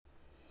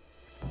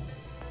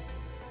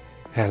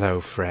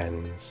Hello,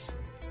 friends.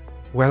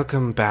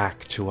 Welcome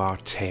back to our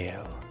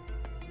tale.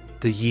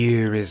 The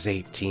year is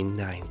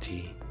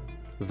 1890.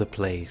 The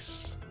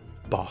place,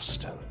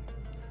 Boston.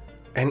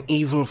 An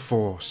evil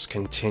force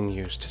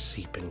continues to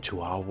seep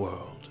into our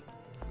world,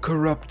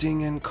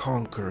 corrupting and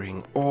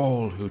conquering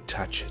all who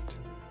touch it.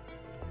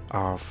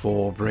 Our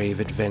four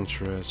brave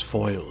adventurers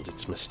foiled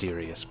its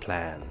mysterious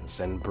plans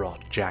and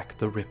brought Jack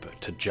the Ripper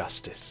to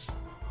justice.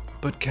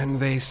 But can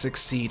they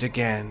succeed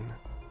again?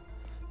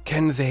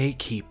 Can they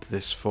keep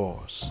this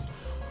force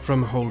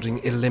from holding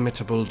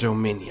illimitable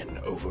dominion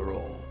over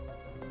all?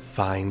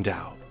 Find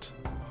out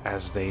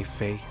as they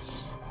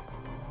face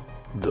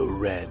the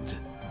Red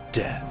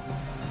Death.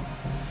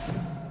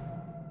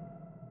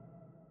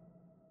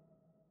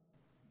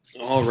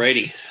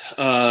 Alrighty.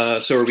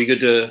 So are we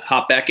good to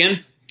hop back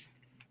in?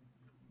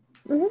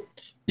 Mm-hmm.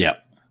 Yeah.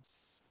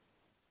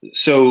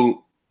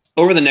 So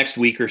over the next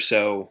week or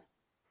so,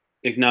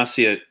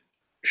 Ignacia,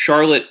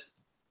 Charlotte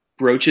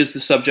broaches the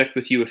subject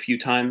with you a few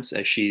times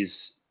as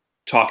she's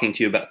talking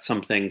to you about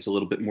some things a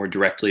little bit more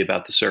directly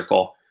about the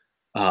circle.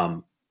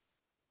 But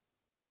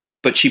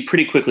she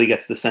pretty quickly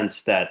gets the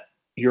sense that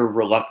you're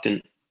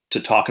reluctant to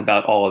talk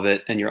about all of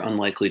it and you're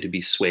unlikely to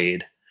be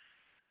swayed.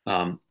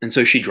 And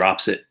so she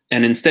drops it.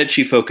 And instead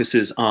she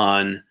focuses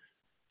on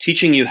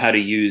teaching you how to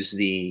use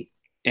the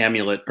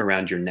amulet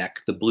around your neck,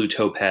 the blue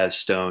topaz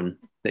stone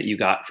that you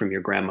got from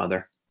your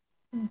grandmother.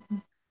 Mm-hmm.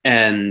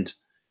 And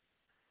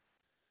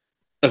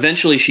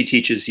eventually she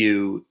teaches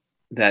you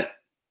that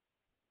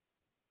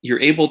you're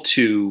able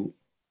to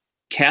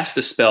cast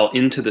a spell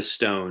into the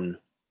stone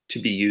to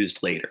be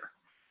used later.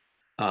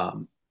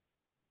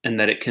 And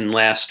that it can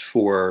last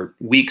for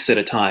weeks at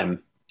a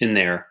time in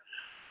there.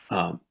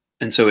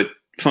 And so it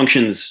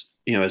functions,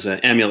 as an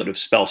amulet of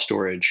spell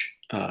storage.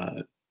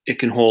 It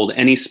can hold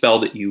any spell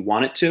that you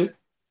want it to,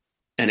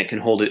 and it can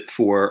hold it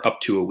for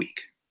up to a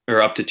week,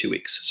 or up to 2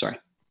 weeks, sorry.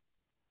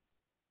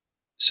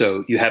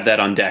 So you have that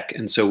on deck,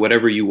 and so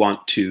whatever you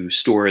want to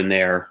store in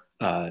there,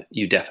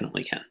 you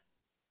definitely can.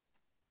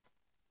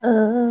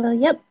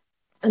 Yep.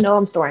 I know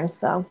I'm storing,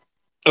 so.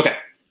 Okay,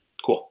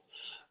 cool.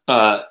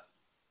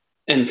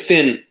 And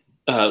Finn,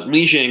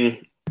 Li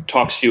Jing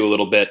talks to you a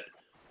little bit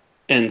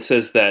and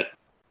says that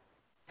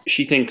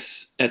she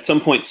thinks at some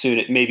point soon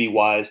it may be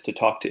wise to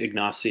talk to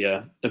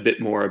Ignacia a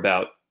bit more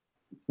about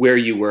where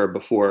you were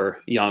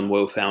before Yan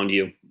Wo found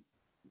you,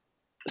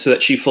 so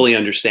that she fully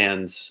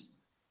understands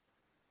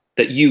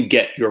that you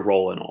get your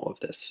role in all of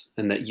this,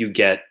 and that you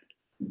get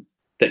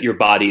that your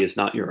body is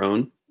not your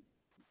own,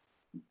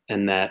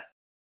 and that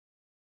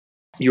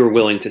you're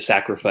willing to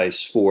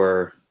sacrifice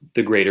for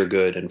the greater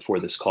good and for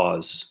this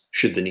cause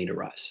should the need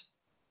arise.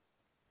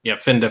 Yeah,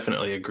 Finn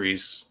definitely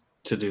agrees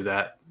to do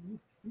that.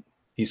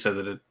 He said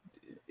that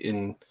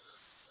in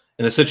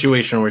a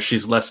situation where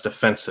she's less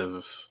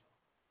defensive,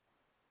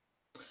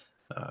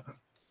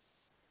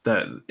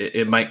 that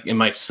it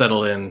might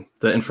settle in.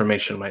 The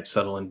information might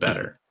settle in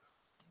better.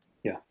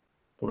 Yeah.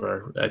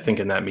 Where I think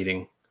in that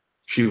meeting,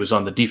 she was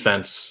on the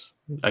defense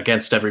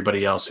against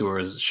everybody else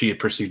she had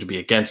perceived to be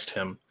against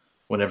him,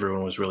 when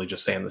everyone was really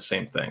just saying the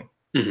same thing.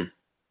 Mm-hmm.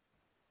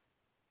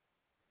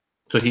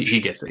 So he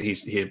gets it.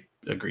 He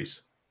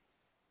agrees.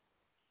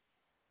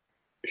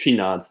 She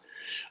nods.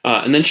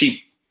 And then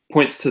she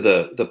points to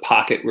the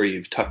pocket where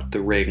you've tucked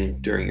the ring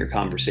during your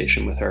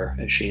conversation with her,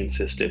 as she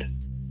insisted.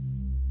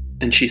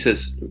 And she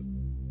says,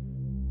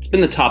 it's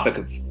been the topic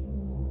of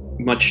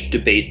much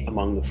debate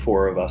among the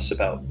four of us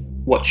about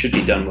what should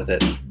be done with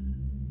it.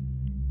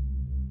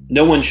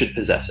 No one should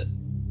possess it.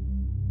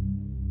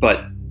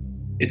 But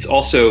it's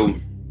also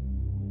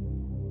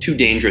too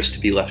dangerous to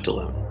be left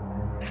alone.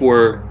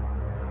 For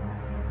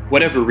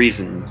whatever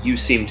reason, you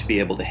seem to be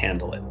able to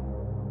handle it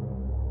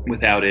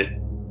without it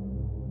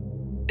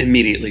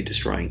immediately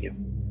destroying you.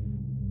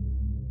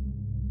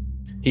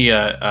 He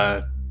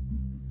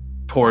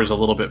pours a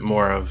little bit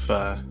more of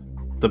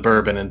the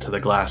bourbon into the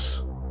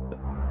glass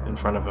in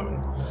front of him,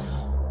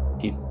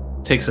 and he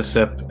takes a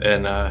sip,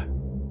 and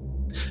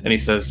he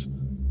says,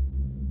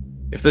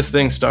 "If this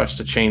thing starts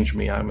to change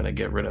me, I'm going to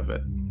get rid of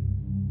it.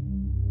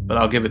 But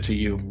I'll give it to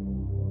you.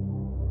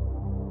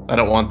 I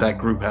don't want that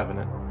group having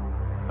it.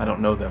 I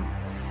don't know them."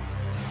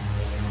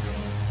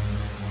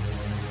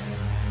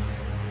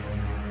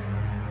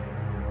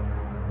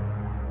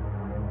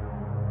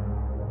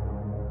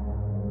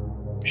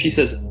 She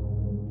says,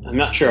 I'm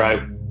not sure I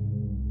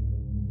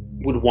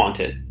would want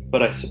it,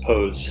 but I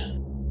suppose.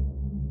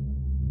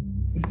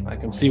 I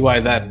can see why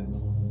that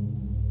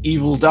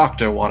evil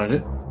doctor wanted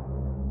it.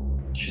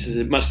 She says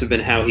it must have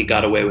been how he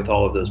got away with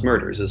all of those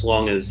murders. As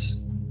long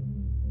as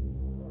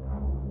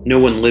no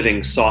one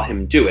living saw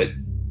him do it,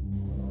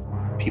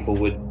 people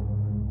would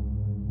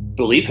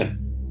believe him.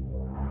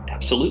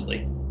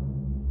 Absolutely.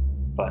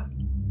 But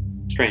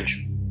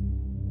strange.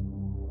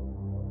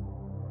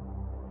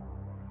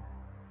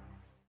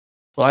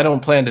 Well, I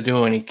don't plan to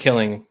do any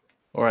killing,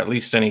 or at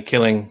least any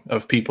killing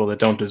of people that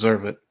don't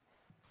deserve it.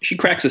 She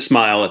cracks a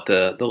smile at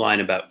the line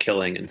about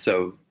killing, and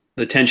so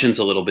the tension's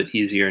a little bit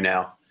easier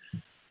now.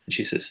 And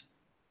she says,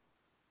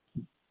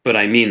 but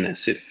I mean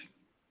this.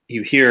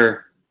 you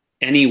hear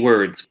any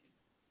words,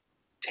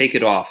 take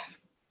it off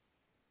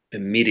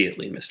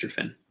immediately, Mr.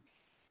 Finn.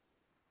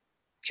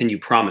 Can you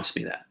promise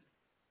me that?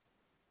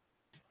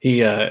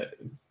 He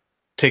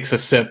takes a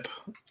sip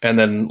and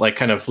then like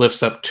kind of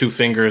lifts up 2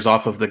 fingers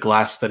off of the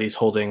glass that he's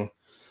holding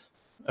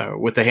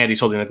with the hand he's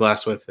holding the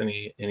glass with, and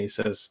he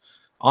says,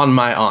 "On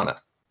my honor."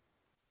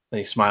 Then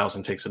he smiles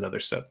and takes another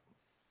sip.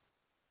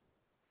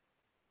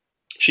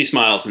 She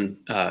smiles and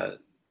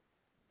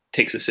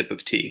takes a sip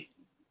of tea.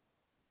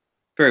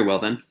 Very well,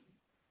 then.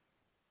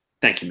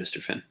 Thank you,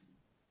 Mr. Finn.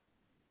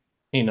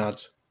 He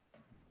nods.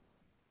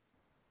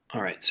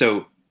 All right.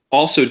 So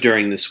also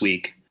during this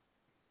week,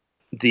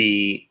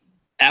 the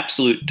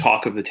absolute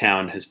talk of the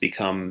town has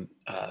become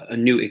a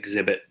new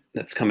exhibit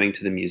that's coming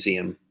to the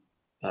museum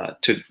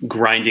to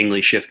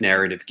grindingly shift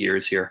narrative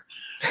gears here.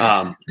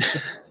 And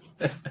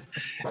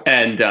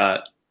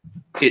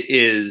it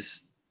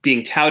is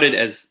being touted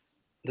as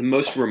the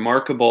most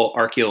remarkable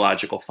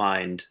archaeological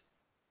find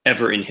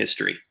ever in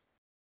history.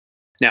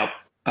 Now,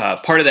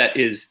 part of that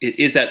is it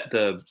is at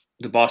the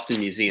Boston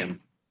Museum,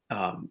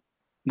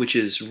 which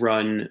is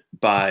run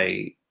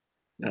by,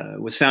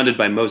 was founded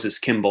by Moses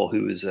Kimball,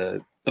 who is a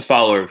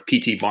follower of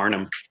P.T.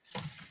 Barnum.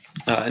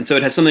 And so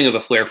it has something of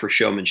a flair for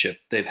showmanship.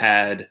 They've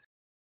had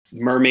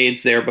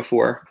mermaids there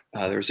before.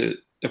 There's a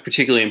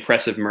particularly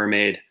impressive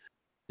mermaid,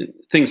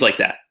 things like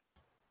that.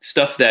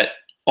 Stuff that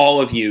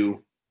all of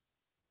you,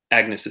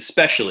 Agnes,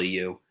 especially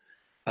you,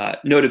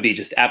 know to be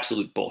just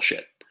absolute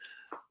bullshit.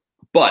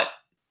 But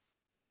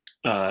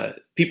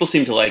people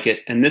seem to like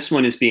it, and this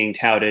one is being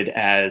touted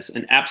as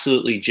an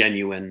absolutely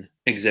genuine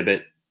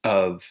exhibit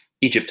of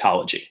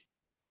Egyptology.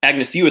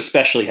 Agnes, you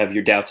especially have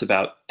your doubts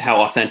about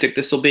how authentic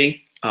this will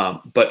be,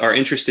 but are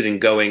interested in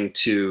going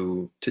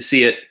to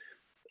see it,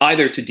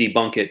 either to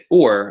debunk it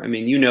or, I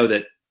mean, you know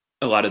that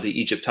a lot of the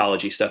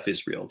Egyptology stuff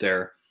is real.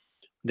 There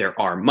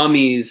are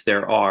mummies,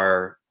 there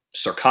are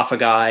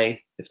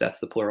sarcophagi, if that's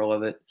the plural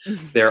of it.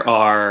 There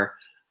are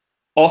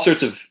all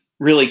sorts of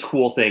really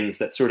cool things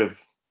that sort of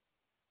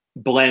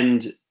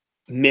blend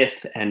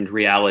myth and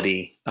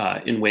reality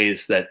in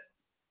ways that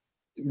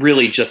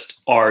really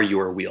just are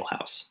your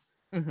wheelhouse.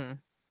 Mm-hmm.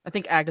 I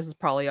think Agnes is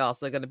probably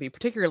also going to be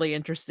particularly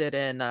interested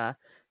in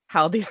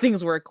how these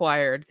things were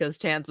acquired, because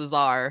chances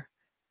are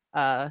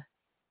a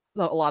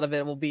lot of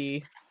it will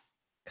be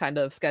kind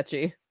of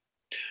sketchy.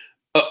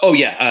 Oh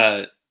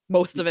yeah.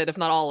 Most of it, if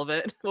not all of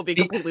it, will be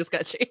completely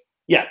sketchy.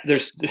 Yeah,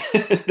 there's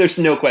there's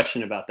no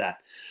question about that.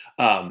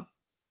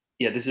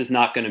 Yeah, this is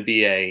not going to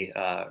be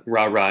a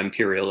rah-rah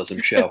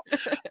imperialism show.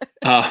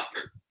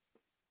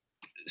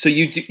 So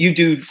you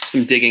do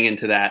some digging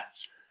into that,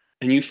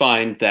 and you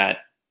find that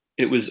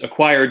it was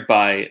acquired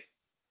by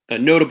a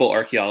notable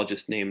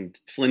archaeologist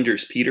named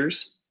Flinders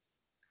Peters,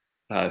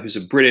 who's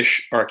a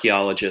British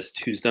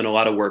archaeologist who's done a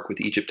lot of work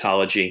with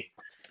Egyptology.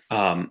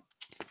 And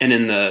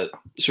in the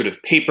sort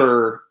of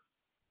paper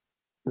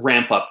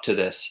ramp up to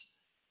this,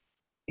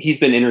 he's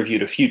been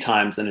interviewed a few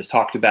times and has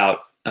talked about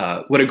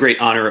what a great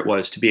honor it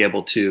was to be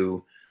able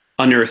to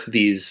unearth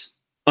these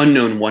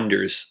unknown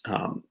wonders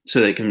so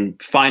they can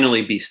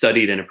finally be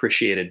studied and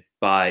appreciated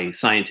by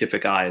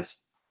scientific eyes.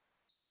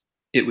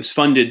 It was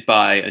funded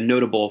by a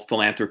notable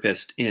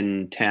philanthropist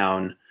in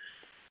town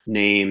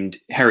named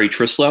Harry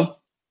Trislow,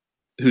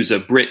 who's a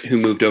Brit who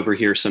moved over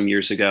here some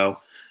years ago.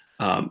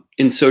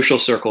 In social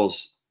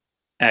circles,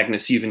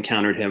 Agnes, you've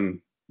encountered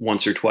him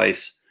once or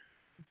twice.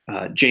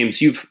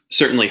 James, you've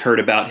certainly heard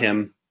about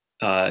him.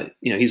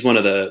 He's one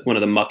of the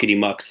muckety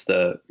mucks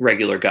the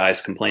regular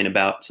guys complain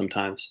about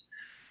sometimes,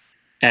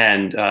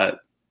 and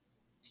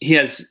he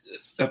has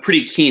a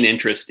pretty keen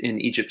interest in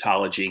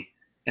Egyptology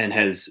and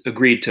has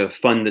agreed to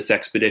fund this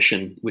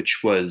expedition,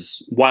 which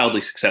was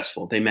wildly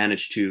successful. They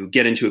managed to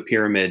get into a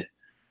pyramid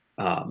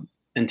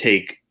and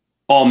take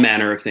all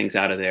manner of things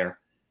out of there,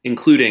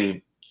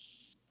 including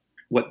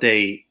what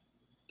they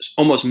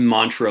almost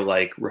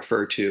mantra-like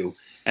refer to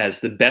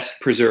as the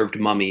best preserved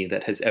mummy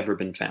that has ever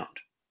been found.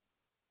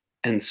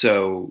 And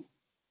so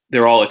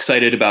they're all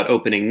excited about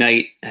opening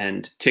night,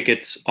 and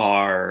tickets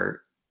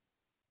are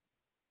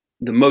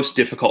the most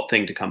difficult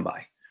thing to come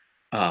by.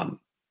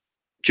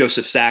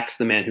 Joseph Sachs,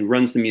 the man who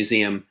runs the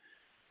museum,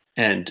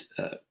 and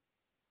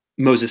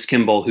Moses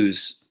Kimball,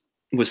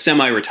 was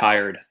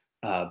semi-retired,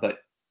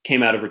 but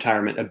came out of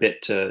retirement a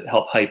bit to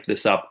help hype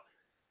this up,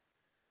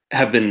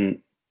 have been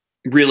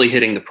really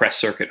hitting the press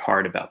circuit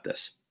hard about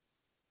this.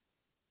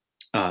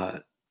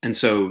 And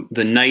so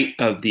the night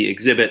of the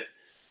exhibit,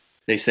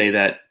 they say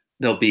that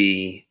there'll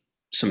be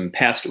some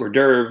past hors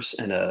d'oeuvres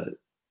and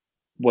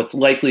what's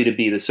likely to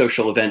be the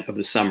social event of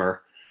the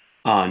summer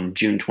on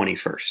June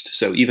 21st.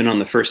 So even on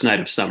the first night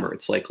of summer,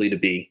 it's likely to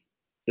be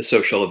the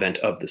social event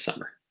of the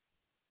summer.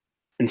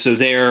 And so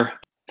there,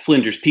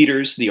 Flinders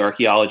Peters, the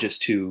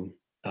archaeologist who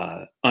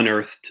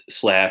unearthed /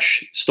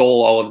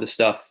 stole all of the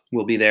stuff,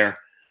 will be there.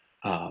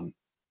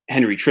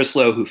 Henry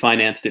Trislow, who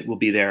financed it, will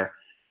be there.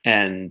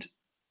 And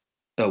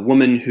a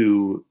woman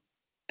who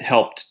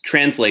helped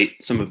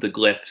translate some of the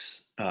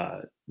glyphs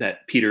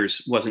that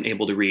Peters wasn't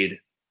able to read,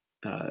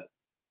 a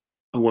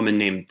woman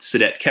named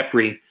Sadet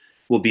Kepri,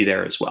 will be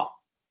there as well.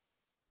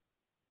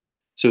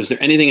 So is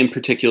there anything in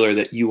particular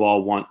that you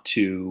all want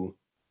to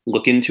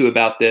look into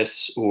about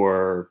this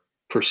or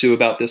pursue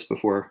about this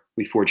before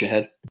we forge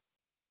ahead?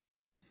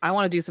 I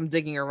want to do some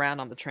digging around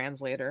on the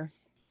translator.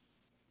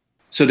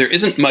 So there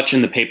isn't much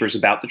in the papers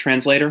about the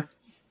translator.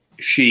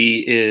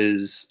 She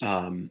is,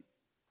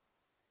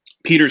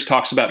 Peters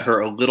talks about her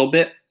a little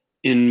bit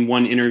in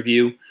one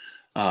interview.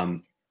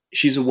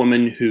 She's a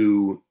woman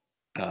who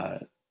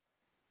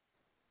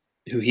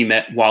he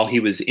met while he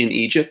was in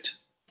Egypt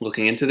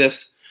looking into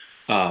this,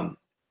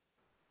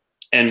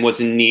 and was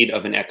in need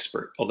of an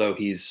expert, although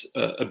he's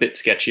a bit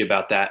sketchy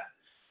about that.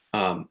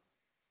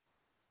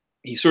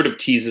 He sort of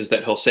teases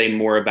that he'll say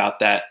more about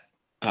that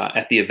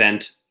at the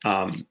event,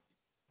 and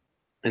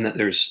that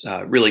there's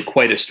really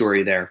quite a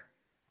story there.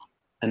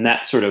 And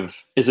that sort of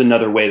is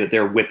another way that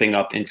they're whipping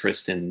up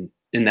interest in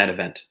that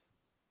event.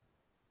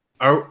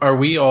 Are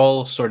we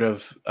all sort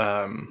of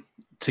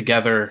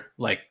together,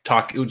 like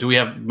talk? Do we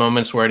have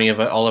moments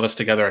where all of us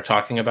together are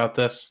talking about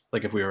this?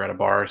 Like if we were at a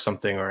bar or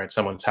something, or at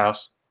someone's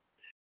house?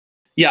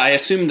 Yeah, I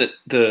assume that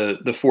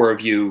the four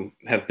of you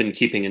have been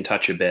keeping in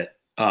touch a bit.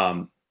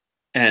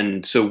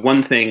 And so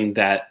one thing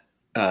that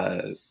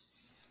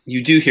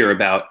you do hear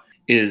about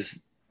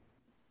is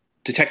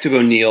Detective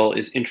O'Neill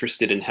is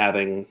interested in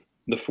having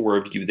the four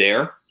of you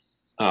there.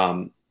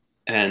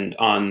 And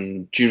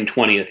on June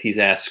 20th, he's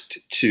asked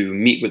to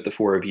meet with the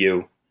four of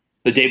you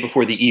the day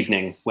before the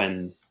evening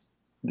when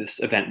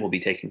this event will be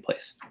taking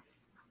place.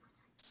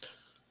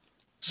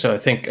 So I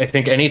think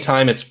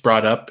anytime it's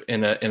brought up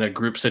in a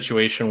group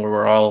situation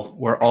where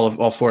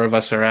all four of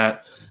us are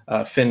at,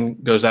 Finn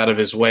goes out of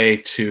his way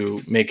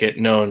to make it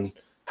known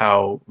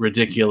how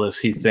ridiculous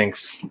he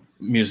thinks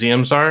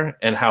museums are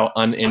and how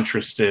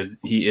uninterested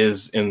he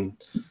is in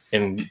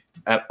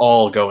at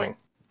all going.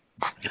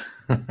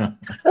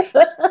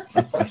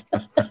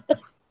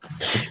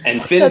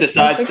 And Finn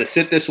decides to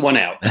sit this one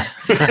out.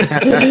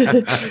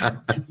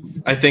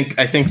 I think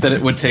that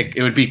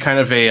it would be kind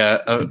of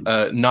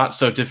a not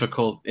so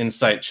difficult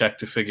insight check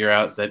to figure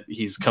out that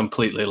he's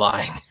completely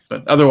lying.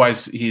 But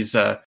otherwise, he's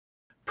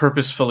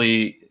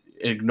purposefully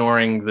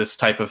ignoring this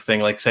type of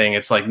thing, like saying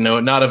it's like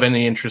not of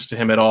any interest to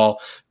him at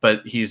all.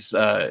 But he's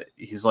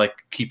like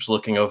keeps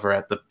looking over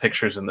at the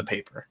pictures in the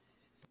paper.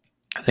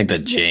 I think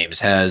that James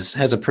has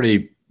a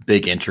pretty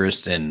big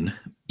interest in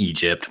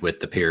Egypt with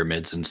the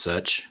pyramids and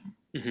such.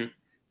 Mm-hmm.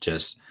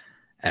 Just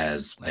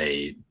as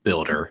a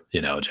builder,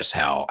 just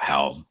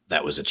how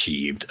that was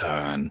achieved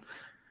and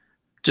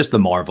just the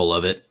marvel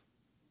of it.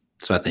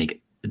 So I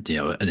think,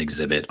 an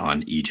exhibit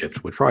on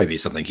Egypt would probably be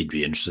something he'd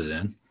be interested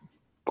in.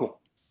 Cool.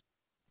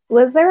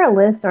 Was there a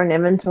list or an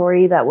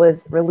inventory that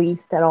was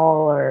released at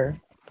all, or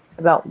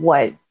about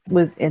what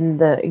was in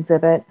the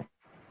exhibit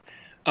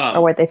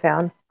or what they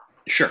found?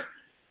 Sure.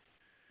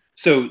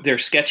 So they're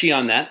sketchy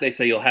on that. They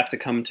say you'll have to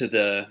come to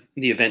the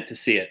event to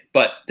see it.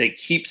 But they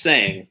keep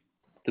saying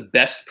the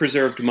best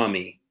preserved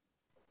mummy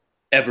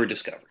ever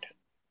discovered.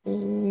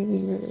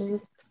 Mm.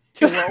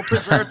 Too well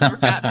preserved,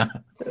 perhaps.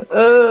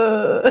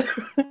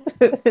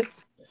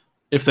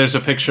 If there's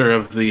a picture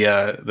of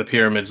the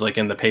pyramids like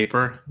in the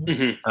paper,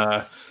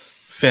 Mm-hmm.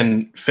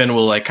 Finn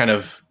will like kind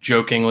of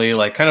jokingly,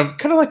 like kind of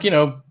like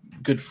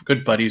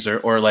good buddies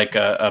or like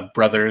a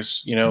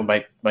brothers,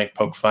 might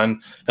poke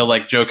fun. He'll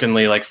like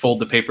jokingly like fold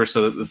the paper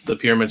so that the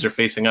pyramids are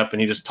facing up,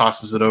 and he just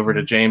tosses it over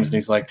to James, and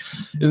he's like,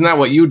 "Isn't that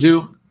what you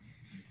do?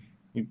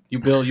 You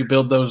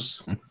build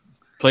those,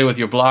 play with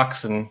your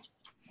blocks, and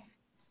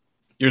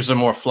yours are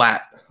more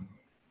flat."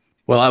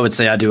 Well, I would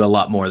say I do a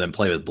lot more than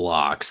play with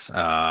blocks,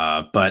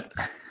 but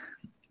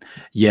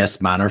yes,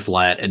 mine are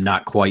flat and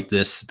not quite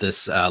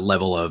this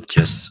level of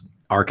just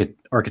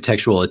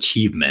architectural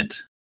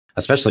achievement.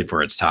 Especially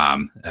for its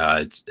time,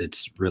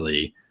 it's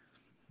really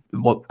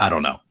I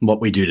don't know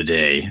what we do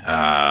today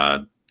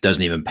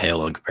doesn't even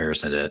pale in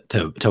comparison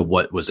to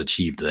what was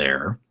achieved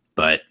there.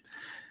 But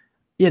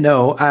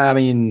I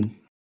mean,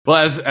 well,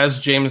 as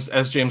James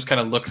kind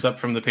of looks up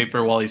from the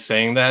paper while he's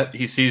saying that,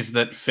 he sees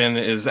that Finn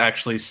is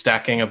actually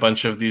stacking a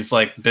bunch of these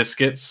like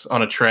biscuits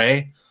on a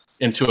tray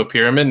into a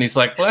pyramid, and he's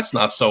like, "Well, that's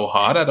not so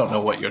hot. I don't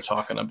know what you're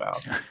talking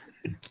about."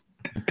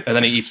 And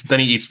then he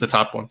eats the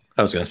top one.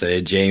 I was going to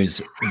say,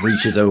 James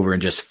reaches over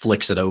and just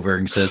flicks it over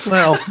and says,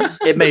 "Well,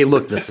 it may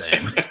look the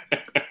same."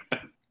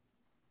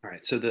 All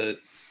right. So the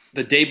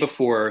day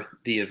before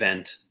the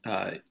event,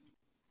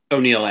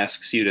 O'Neill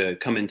asks you to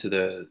come into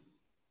the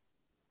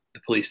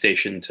police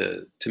station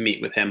to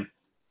meet with him.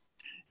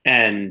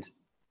 And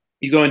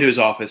you go into his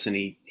office, and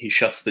he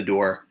shuts the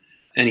door,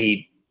 and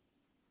he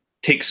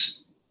takes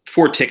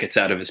 4 tickets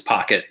out of his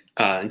pocket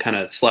and kind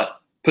of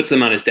puts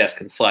them on his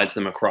desk and slides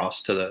them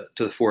across to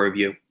the four of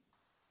you.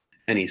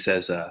 And he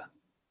says,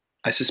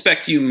 "I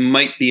suspect you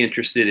might be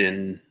interested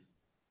in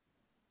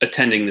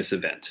attending this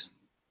event."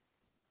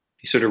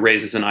 He sort of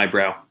raises an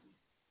eyebrow.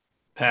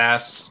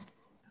 Pass.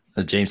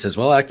 James says,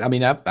 "Well, I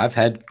mean, I've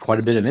had quite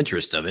a bit of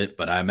interest of it,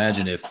 but I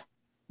imagine if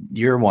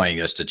you're wanting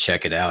us to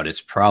check it out,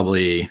 it's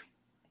probably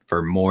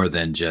for more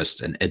than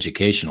just an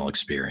educational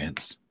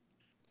experience."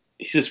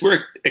 He says,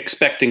 we're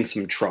expecting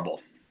some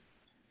trouble.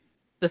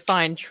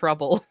 Define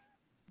trouble.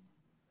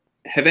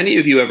 Have any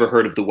of you ever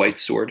heard of the White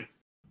Sword?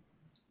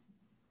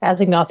 Has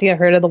Ignacia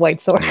heard of the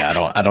White Sword? Yeah,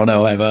 I don't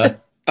know.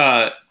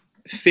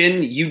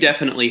 Finn, you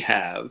definitely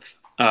have.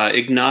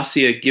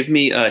 Ignacia, give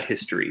me a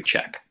history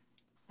check.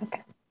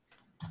 Okay.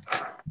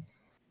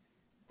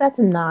 That's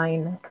a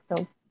 9.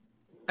 So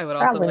I would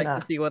also like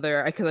to see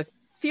whether, because I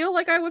feel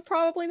like I would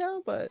probably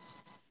know, but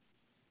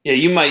yeah,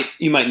 you might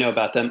know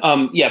about them.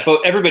 Yeah,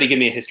 but everybody give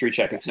me a history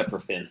check except for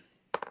Finn.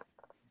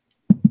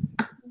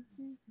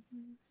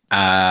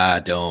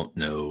 I don't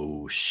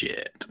know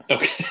shit.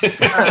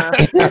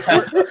 Okay.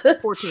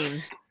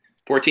 14.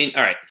 14.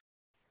 All right.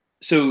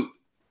 So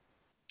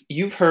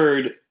you've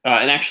heard,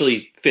 and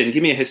actually, Finn,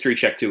 give me a history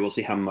check too. We'll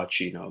see how much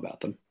you know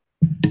about them.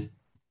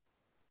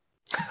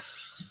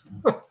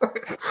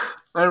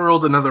 I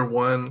rolled another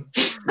 1.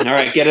 All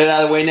right, get it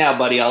out of the way now,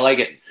 buddy. I like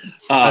it.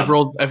 I've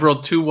rolled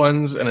 2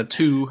 1s and a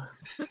 2.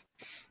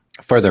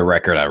 For the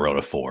record, I rolled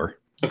a 4.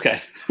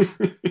 Okay.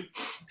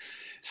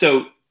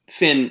 So,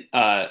 Finn,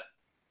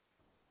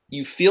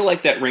 you feel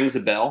like that rings a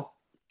bell,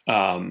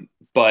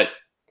 but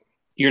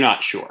you're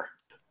not sure.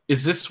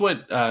 Is this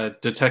what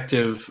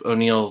Detective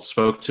O'Neill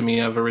spoke to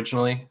me of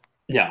originally?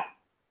 No.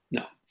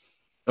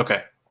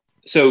 Okay.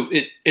 So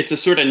it's a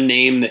sort of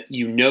name that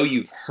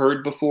you've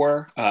heard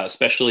before,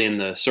 especially in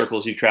the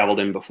circles you traveled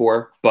in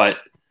before. But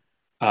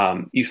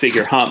you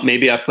figure,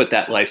 maybe I put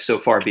that life so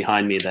far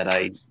behind me that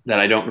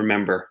I don't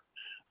remember.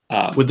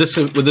 Would this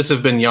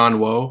have been Yan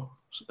Wo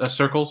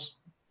circles?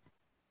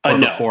 Or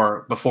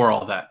no. Before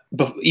all that.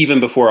 Even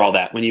before all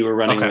that, when you were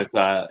running with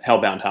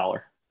Hellbound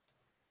Howler.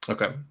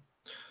 Okay.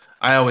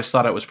 I always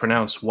thought it was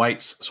pronounced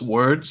White's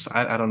words.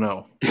 I don't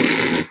know.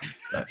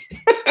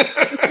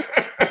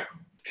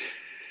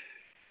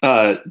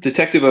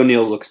 Detective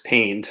O'Neill looks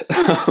pained.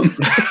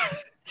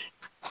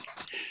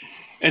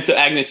 And so,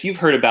 Agnes, you've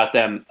heard about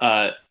them.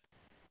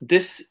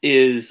 This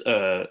is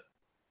a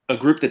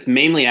group that's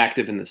mainly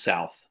active in the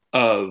South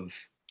of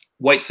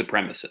white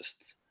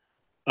supremacists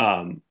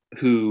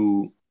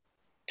who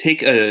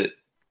take a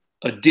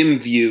dim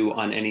view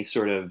on any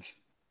sort of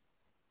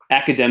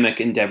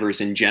academic endeavors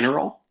in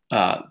general,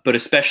 but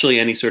especially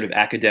any sort of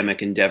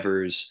academic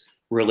endeavors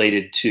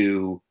related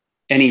to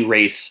any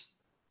race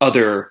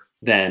other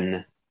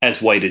than as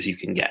white as you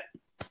can get.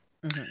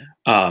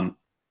 Mm-hmm.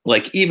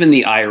 Like even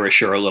the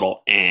Irish are a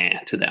little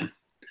to them.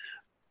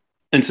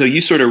 And so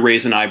you sort of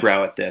raise an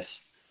eyebrow at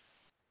this.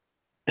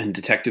 And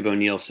Detective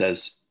O'Neill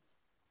says,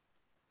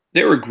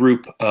 they're a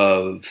group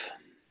of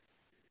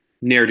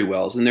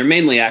ne'er-do-wells, and they're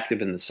mainly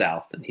active in the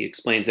South. And he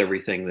explains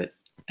everything that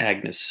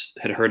Agnes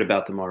had heard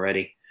about them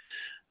already.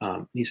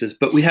 He says,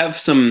 but we have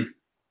some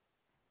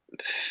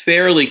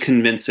fairly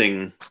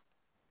convincing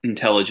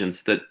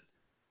intelligence that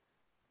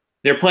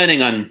they're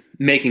planning on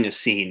making a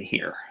scene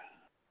here.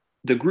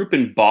 The group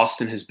in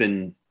Boston has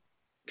been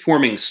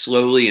forming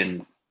slowly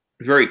and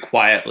very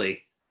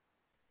quietly,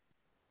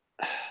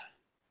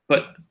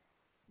 but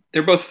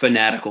they're both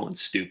fanatical and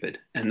stupid.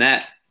 And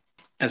that,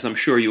 as I'm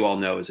sure you all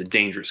know, is a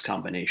dangerous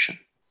combination.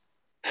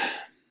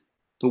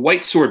 The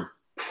White Sword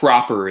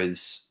proper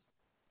is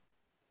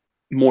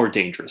more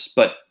dangerous,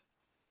 but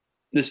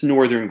this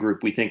northern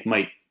group we think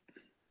might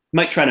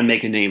try to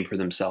make a name for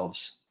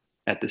themselves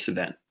at this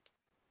event.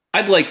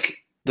 I'd like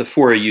the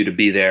 4 of you to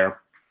be there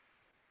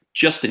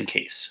just in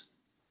case.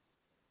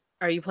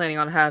 Are you planning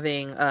on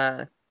having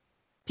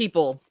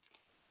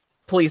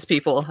police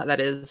people, that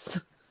is,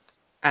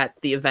 at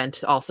the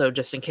event also,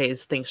 just in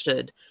case things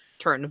should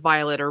turn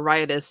violent or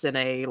riotous in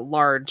a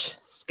large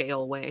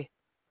scale way?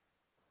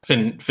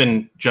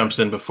 Finn jumps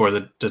in before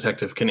the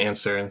detective can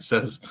answer and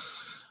says,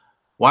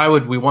 why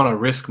would we want to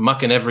risk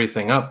mucking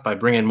everything up by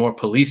bringing more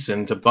police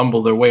in to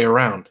bumble their way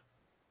around?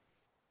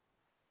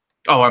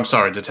 Oh, I'm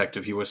sorry,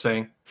 Detective, you were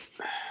saying?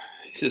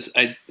 He says,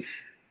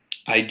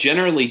 I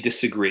generally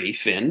disagree,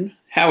 Finn.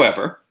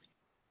 However,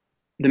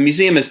 the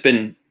museum has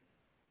been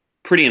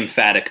pretty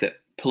emphatic that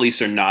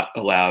police are not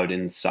allowed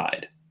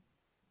inside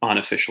on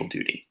official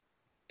duty.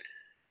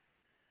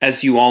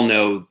 As you all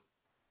know,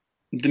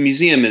 the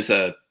museum is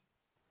an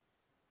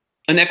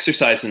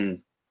exercise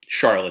in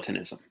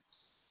charlatanism.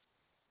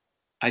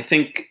 I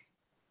think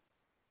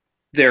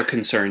they're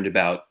concerned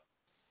about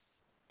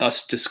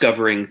us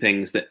discovering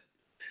things that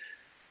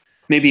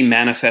may be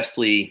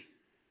manifestly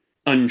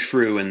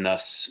untrue and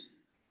thus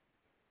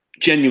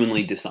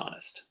genuinely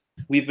dishonest.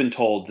 We've been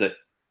told that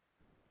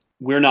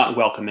we're not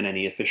welcome in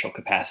any official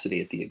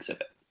capacity at the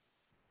exhibit.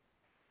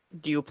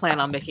 Do you plan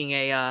on making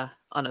a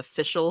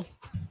unofficial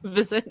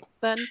visit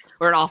then?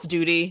 Or an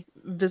off-duty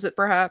visit,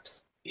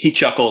 perhaps? He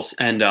chuckles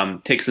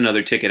and takes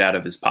another ticket out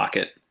of his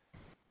pocket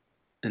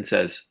and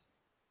says,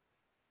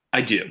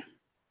 I do.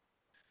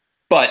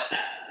 But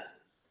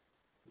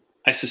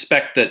I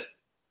suspect that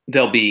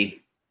they'll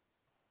be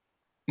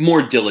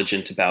more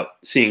diligent about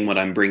seeing what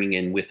I'm bringing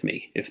in with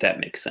me, if that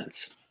makes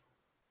sense.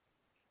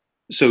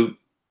 So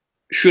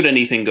should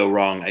anything go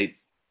wrong, I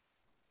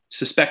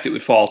suspect it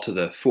would fall to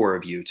the 4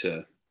 of you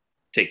to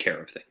take care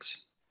of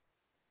things.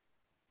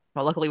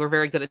 Well, luckily we're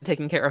very good at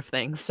taking care of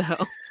things,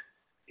 so.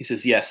 He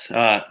says, yes,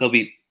 there'll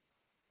be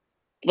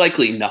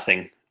likely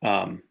nothing.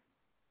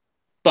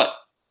 But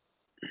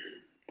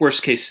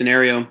worst case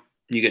scenario,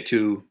 you get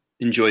to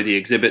enjoy the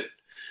exhibit.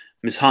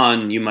 Ms.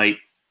 Hahn, you might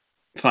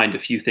find a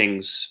few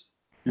things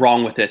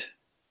wrong with it.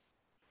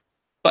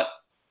 But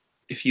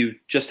if you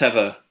just have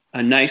a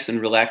nice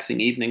and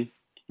relaxing evening,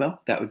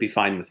 well, that would be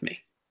fine with me.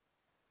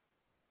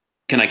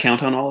 Can I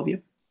count on all of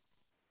you?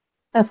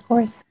 Of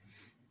course.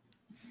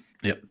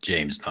 Yep,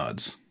 James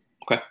nods.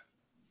 Okay.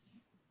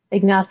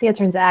 Ignacia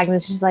turns to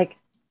Agnes. She's like,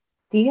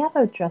 do you have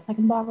a dress I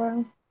can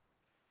borrow?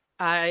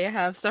 I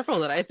have several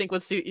that I think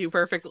would suit you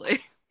perfectly.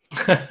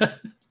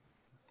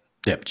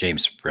 Yep,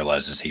 James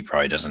realizes he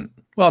probably doesn't.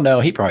 Well, no,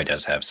 he probably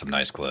does have some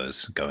nice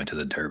clothes going to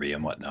the Derby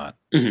and whatnot.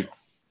 Mm-hmm.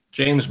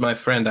 James, my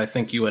friend, I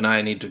think you and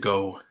I need to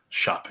go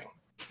shopping.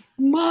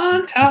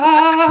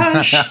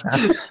 Montage!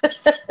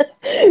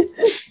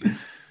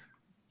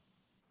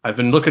 I've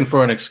been looking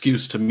for an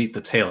excuse to meet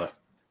the tailor.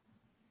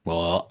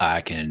 Well,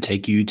 I can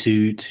take you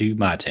to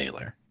my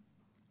tailor.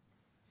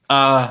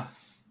 On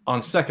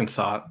second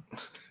thought,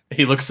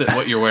 he looks at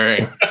what you're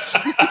wearing.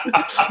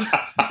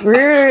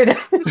 Rude.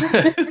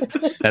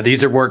 Now,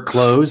 these are work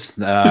clothes.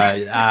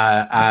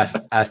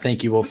 I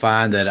think you will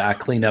find that I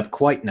clean up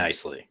quite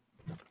nicely.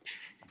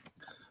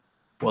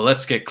 Well,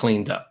 let's get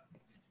cleaned up.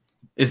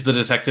 Is the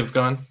detective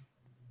gone?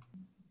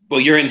 Well,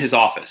 you're in his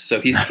office, so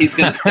he's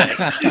going to stay.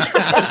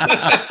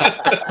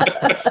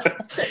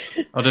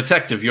 Oh,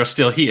 detective, you're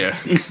still here.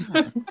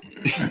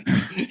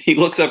 He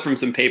looks up from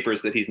some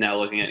papers that he's now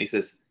looking at, and he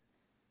says,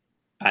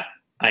 I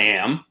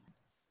am.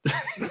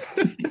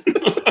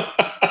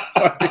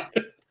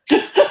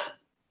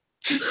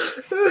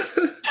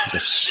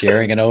 Just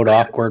sharing an old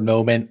awkward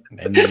moment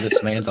in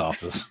this man's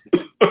office.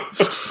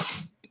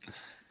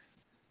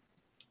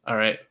 All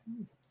right.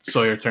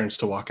 Sawyer turns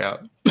to walk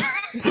out.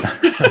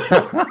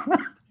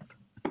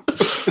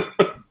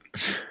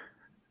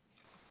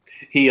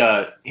 He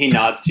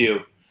nods to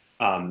you,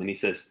 and he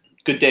says,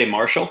 "Good day,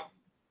 Marshal."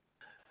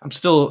 I'm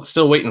still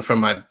waiting for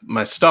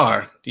my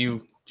star.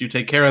 Do you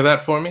take care of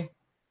that for me?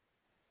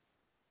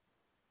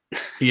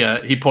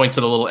 He points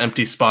at a little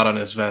empty spot on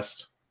his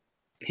vest.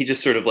 He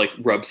just sort of like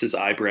rubs his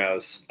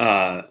eyebrows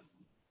and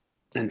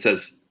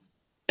says,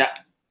 "Yeah,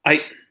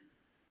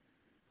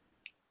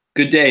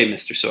 Good day,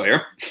 Mr.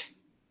 Sawyer."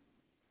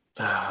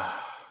 All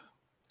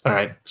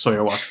right,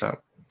 Sawyer walks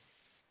out.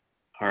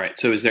 All right.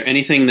 So, is there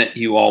anything that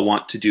you all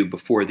want to do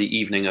before the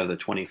evening of the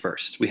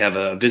 21st? We have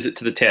a visit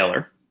to the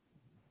tailor.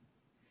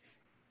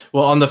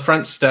 Well, on the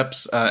front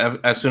steps,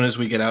 as soon as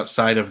we get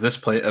outside of this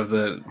place of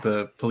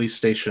the police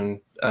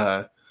station,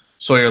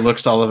 Sawyer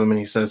looks to all of them and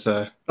he says,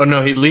 "Oh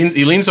no!" He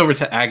leans over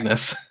to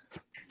Agnes,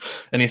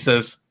 and he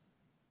says,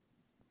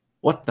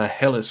 "What the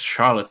hell is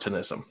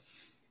charlatanism?"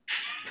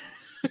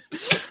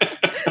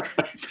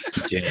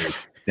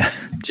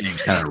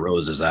 James kind of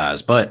rolls his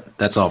eyes, but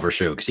that's all for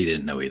show because he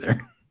didn't know either.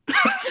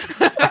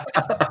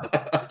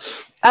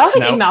 I don't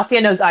think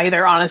Ignacia knows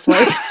either, honestly.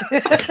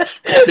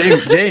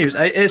 James,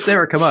 it's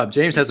never come up.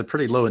 James has a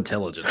pretty low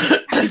intelligence.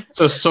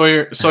 So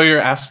Sawyer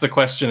asks the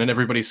question, and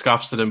everybody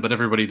scoffs at him, but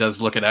everybody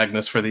does look at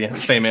Agnes for the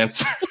same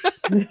answer.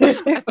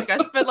 I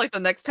spent like the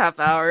next half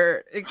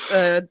hour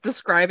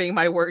describing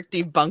my work,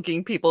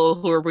 debunking people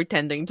who are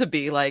pretending to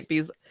be like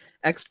these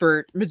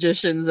expert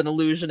magicians and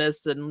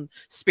illusionists and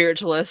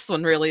spiritualists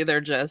when really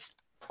they're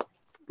just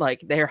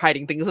like they're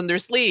hiding things in their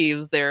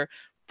sleeves. They're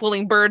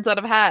pulling birds out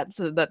of hats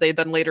that they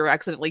then later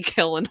accidentally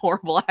kill in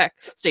horrible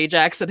stage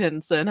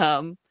accidents,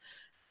 and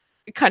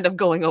kind of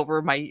going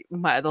over my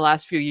the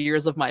last few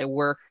years of my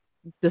work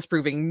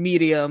disproving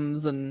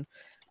mediums and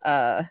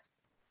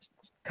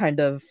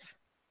kind of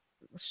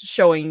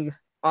showing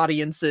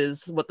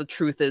audiences what the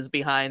truth is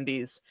behind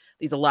these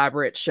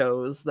elaborate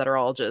shows that are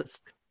all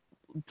just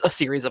a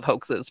series of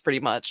hoaxes, pretty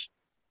much.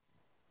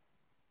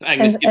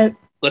 Agnes,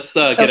 let's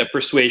get a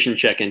persuasion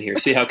check in here.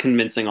 See how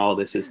convincing all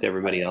this is to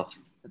everybody else.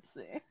 Let's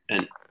see.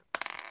 And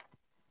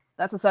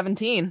that's a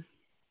 17.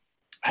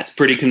 That's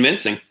pretty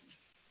convincing.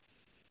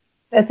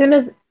 As soon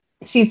as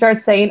she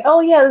starts saying,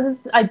 "Oh yeah,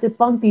 I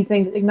debunked these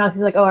things,"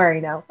 Ignacia's like, "Oh, I already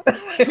know."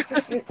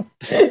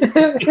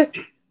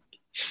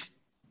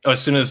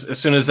 As soon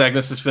as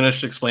Agnes is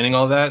finished explaining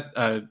all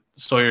that,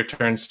 Sawyer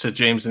turns to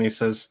James and he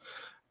says,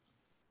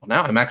 "Well,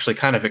 now I'm actually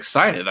kind of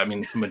excited. I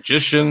mean,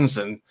 magicians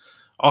and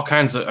all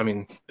kinds of. I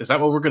mean, is that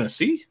what we're going to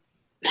see?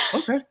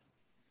 Okay,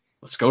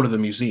 let's go to the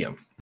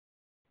museum."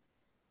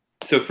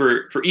 So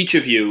for each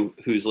of you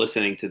who's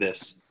listening to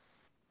this,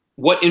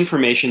 what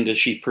information does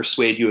she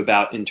persuade you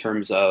about in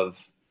terms of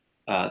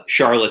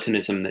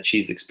charlatanism that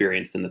she's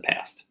experienced in the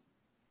past?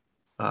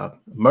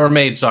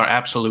 Mermaids are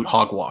absolute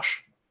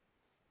hogwash.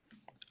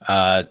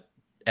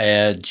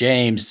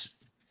 James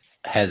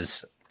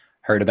has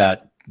heard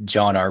about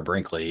John R.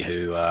 Brinkley,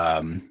 who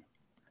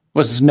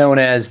was known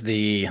as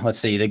the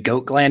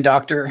goat gland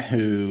doctor,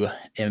 who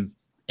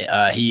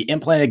he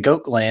implanted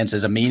goat glands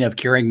as a mean of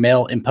curing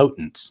male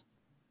impotence.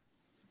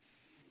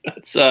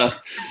 That's first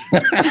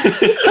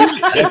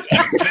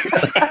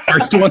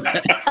one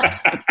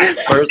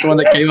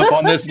that came up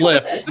on this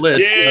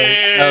list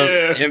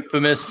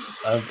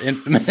of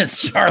infamous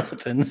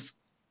charlatans.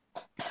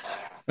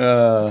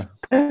 And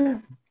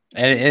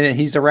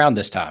he's around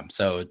this time,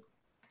 so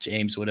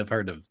James would have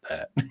heard of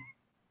that.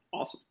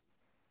 Awesome.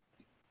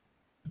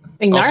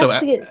 Also,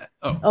 I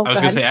was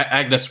going to say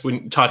Agnes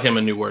taught him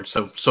a new word,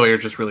 so Sawyer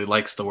just really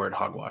likes the word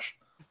hogwash.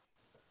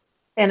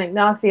 And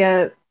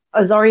Ignacia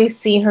has already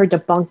seen her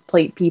debunk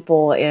plate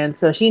people, and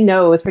so she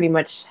knows pretty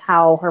much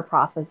how her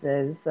process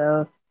is.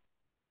 So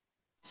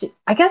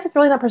I guess it's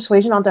really not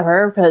persuasion onto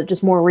her, but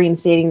just more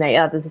reinstating that,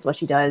 yeah, this is what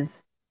she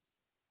does.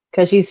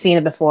 Because she's seen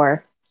it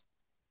before.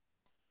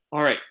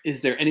 All right.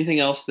 Is there anything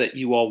else that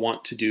you all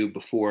want to do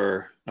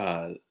before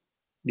the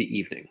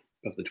evening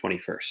of the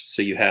 21st?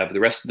 So you have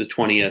the rest of the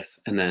 20th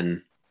and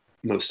then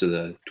most of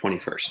the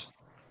 21st.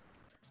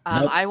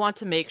 I want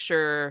to make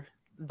sure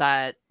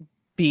that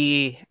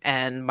B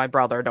and my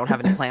brother don't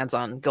have any plans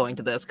on going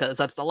to this, because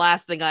that's the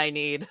last thing I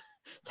need.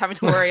 It's having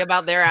to worry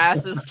about their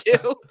asses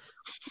too.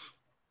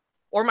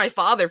 Or my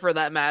father, for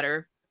that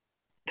matter.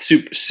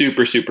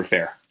 Super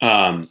fair.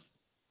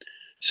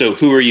 So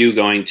who are you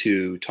going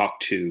to talk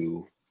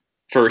to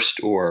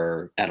first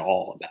or at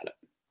all about it?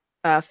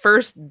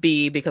 First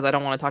B, because I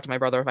don't want to talk to my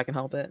brother if I can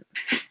help it.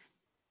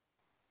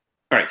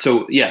 All right.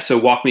 So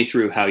walk me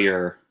through how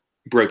you're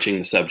broaching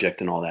the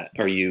subject and all that.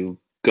 Are you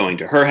going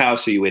to her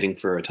house? Are you waiting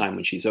for a time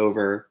when she's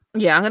over?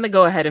 Yeah, I'm going to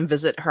go ahead and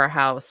visit her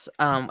house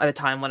at a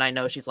time when I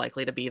know she's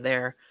likely to be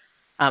there,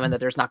 and that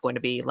there's not going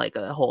to be like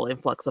a whole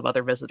influx of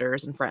other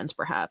visitors and friends,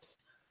 perhaps.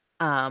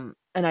 And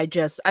I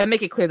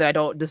make it clear that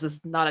this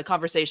is not a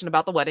conversation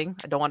about the wedding.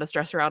 I don't want to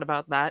stress her out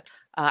about that.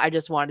 I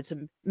just wanted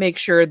to make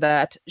sure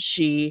that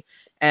she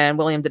and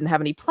William didn't have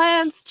any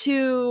plans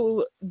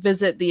to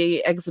visit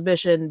the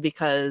exhibition,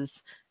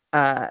 because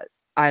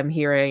I'm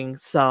hearing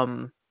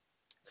some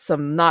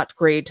not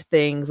great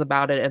things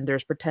about it, and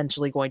there's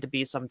potentially going to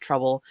be some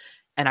trouble,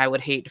 and I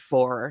would hate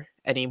for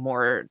any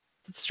more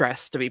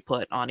stress to be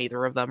put on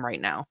either of them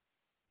right now.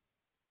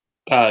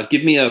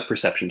 Give me a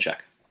perception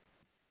check.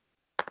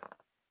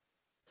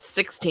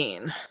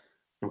 16.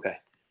 Okay.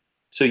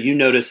 So you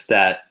notice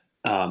that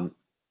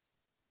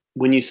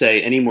when you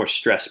say any more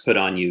stress put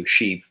on you,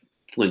 she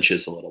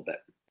flinches a little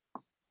bit.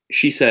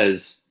 She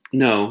says,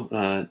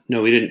 no,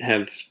 we didn't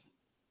have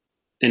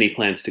any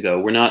plans to go.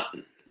 We're not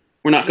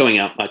going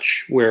out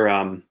much.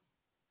 We're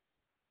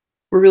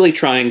really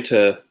trying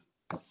to,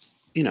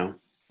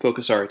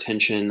 focus our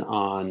attention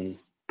on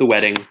the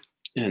wedding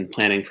and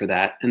planning for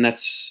that. And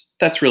that's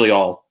really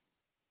all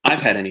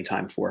I've had any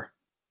time for.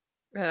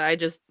 And I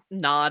just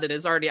nod, and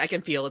I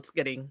can feel it's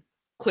getting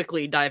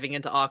quickly diving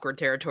into awkward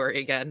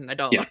territory again. And I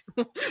don't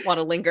want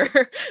to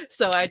linger.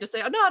 So I just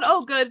say,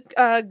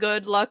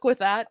 good luck with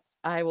that.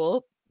 I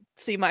will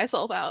see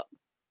myself out.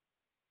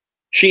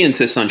 She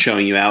insists on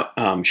showing you out.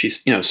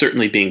 She's,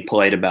 certainly being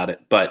polite about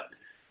it, but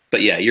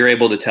yeah, you're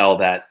able to tell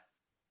that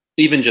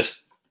even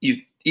just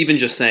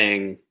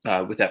saying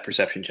with that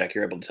perception check,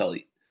 you're able to tell,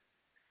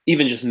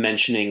 even just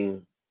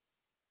mentioning,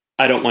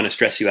 I don't want to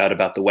stress you out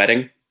about the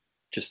wedding,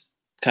 just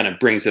kind of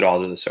brings it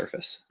all to the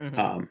surface.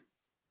 Mm-hmm.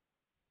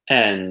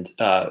 And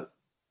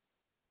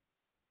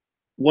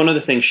one of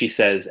the things she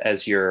says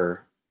as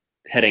you're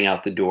heading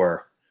out the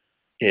door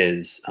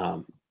is,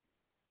 I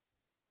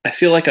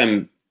feel like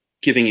I'm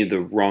giving you the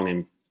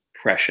wrong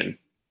impression.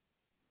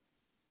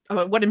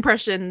 What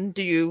impression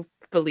do you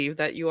believe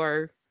that you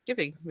are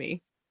giving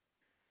me?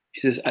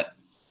 She says,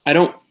 I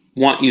don't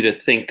want you to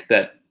think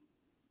that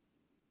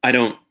I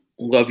don't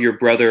love your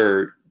brother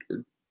or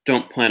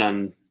don't plan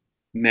on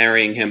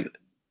marrying him.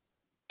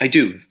 I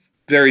do,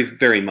 very,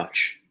 very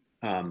much.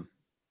 I'm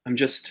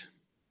just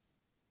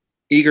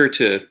eager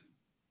to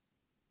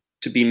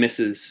be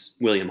Mrs.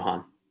 William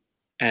Hahn.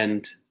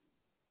 And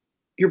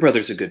your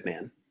brother's a good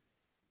man.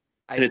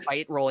 I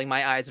fight rolling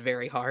my eyes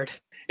very hard.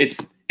 It's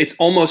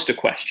almost a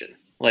question.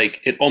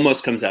 Like, it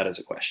almost comes out as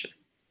a question.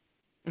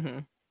 Mm-hmm.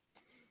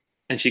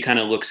 And she kind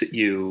of looks at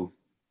you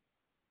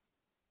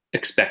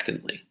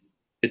expectantly.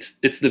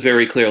 It's the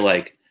very clear,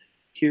 like,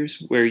 here's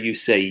where you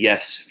say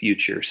yes,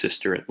 future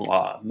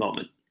sister-in-law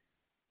moment.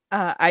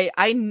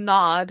 I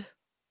nod,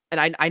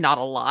 and I nod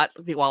a lot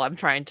while I'm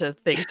trying to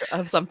think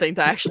of something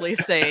to actually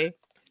say,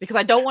 because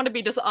I don't want to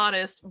be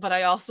dishonest, but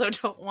I also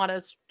don't want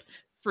to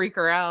freak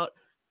her out.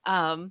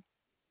 And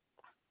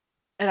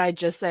I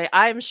just say,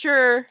 I'm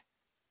sure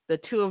the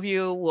two of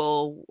you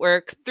will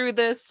work through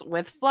this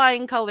with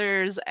flying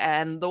colors,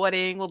 and the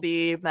wedding will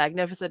be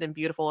magnificent and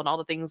beautiful and all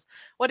the things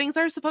weddings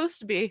are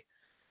supposed to be.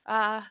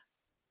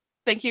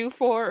 Thank you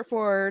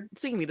for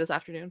seeing me this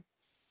afternoon.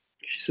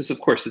 She says, of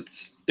course,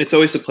 it's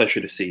always a pleasure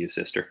to see you,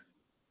 sister.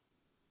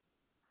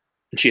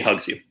 And she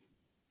hugs you,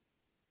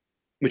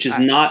 which is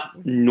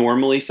not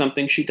normally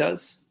something she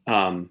does.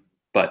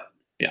 But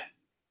yeah.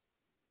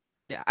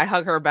 Yeah, I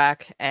hug her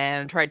back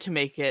and try to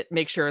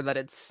make sure that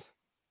it's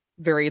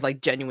very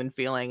like genuine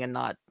feeling and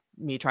not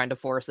me trying to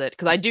force it.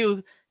 Because I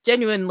do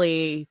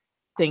genuinely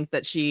think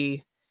that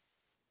she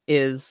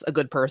is a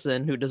good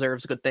person who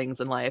deserves good things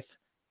in life.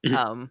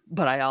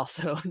 But I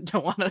also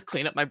don't want to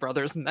clean up my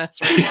brother's mess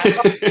right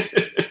now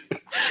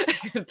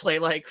and play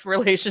like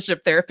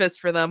relationship therapist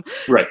for them.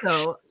 Right.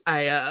 So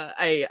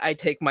I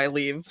take my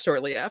leave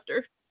shortly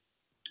after.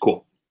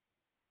 Cool.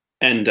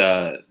 And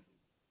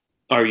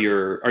are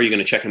you going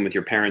to check in with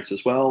your parents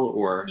as well,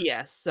 or?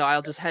 Yes. So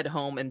I'll just head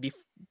home and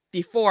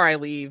before I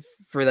leave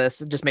for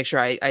this, just make sure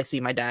I see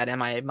my dad and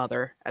my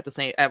mother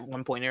at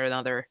one point or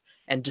another,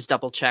 and just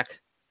double check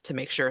to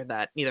make sure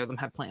that neither of them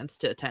have plans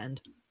to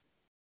attend.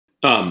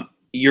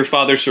 Your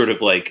father sort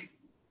of like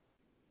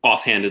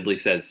offhandedly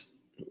says,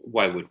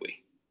 "Why would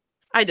we?"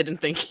 I didn't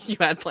think you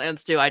had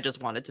plans to. I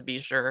just wanted to be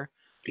sure.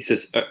 He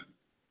says,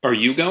 "Are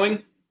you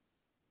going?"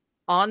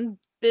 On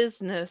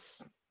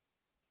business.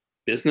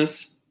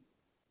 Business?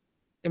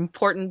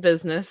 Important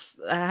business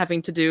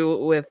having to do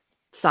with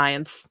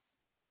science.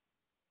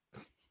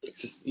 He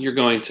says, "You're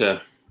going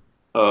to...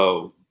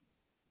 Oh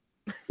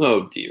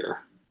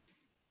dear.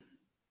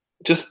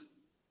 Just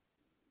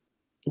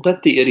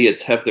let the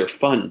idiots have their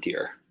fun,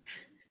 dear."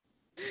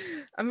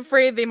 I'm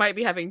afraid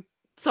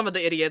some of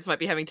the idiots might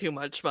be having too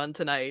much fun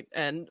tonight,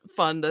 and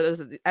fun that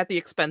is at the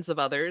expense of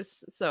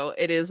others. So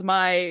it is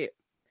my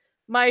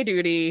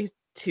duty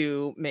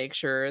to make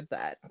sure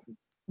that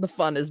the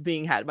fun is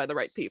being had by the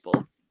right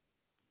people.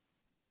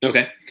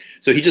 Okay.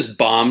 So he just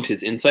bombed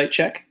his insight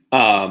check.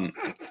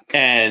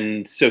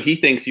 And so he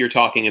thinks you're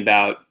talking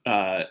about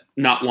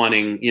not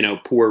wanting,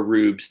 poor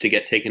rubes to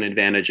get taken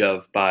advantage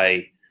of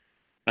by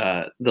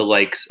the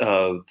likes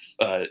of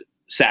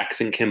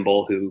Sachs and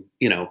Kimball, who,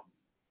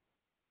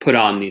 put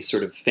on these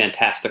sort of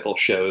fantastical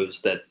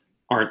shows that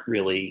aren't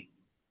really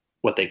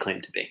what they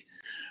claim to be.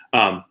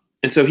 And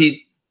so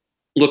he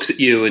looks at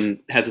you and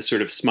has a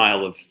sort of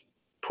smile of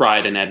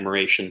pride and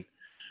admiration.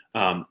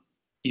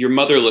 Your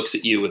mother looks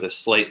at you with a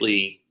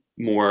slightly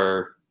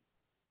more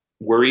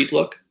worried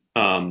look.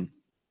 And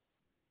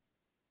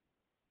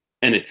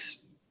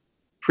it's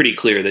pretty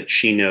clear that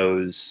she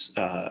knows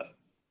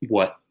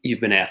what you've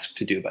been asked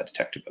to do by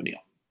Detective O'Neill.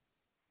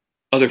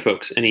 Other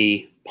folks,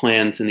 any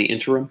plans in the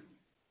interim?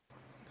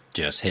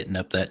 Just hitting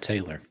up that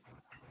tailor.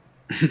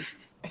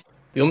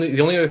 The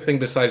only other thing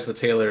besides the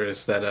tailor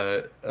is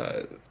that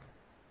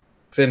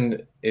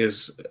Finn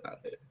is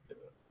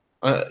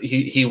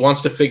he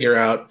wants to figure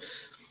out,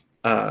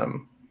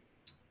 and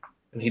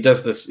he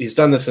does this. He's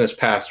done this in his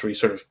past, where you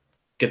sort of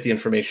get the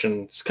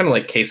information. It's kind of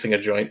like casing a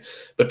joint,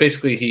 but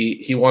basically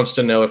he wants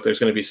to know if there's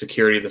going to be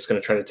security that's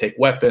going to try to take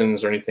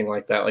weapons or anything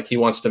like that. Like he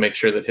wants to make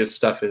sure that his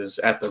stuff is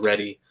at the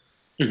ready.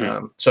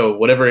 Mm-hmm. So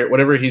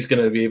whatever he's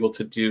going to be able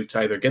to do to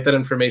either get that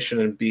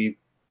information and be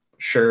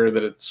sure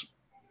that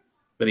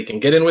he can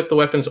get in with the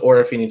weapons, or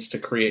if he needs to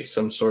create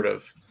some sort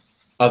of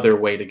other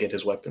way to get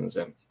his weapons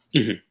in.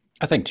 Mm-hmm.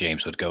 I think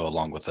James would go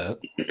along with that.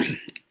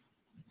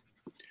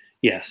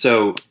 Yeah.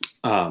 So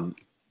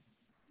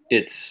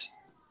it's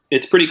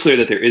pretty clear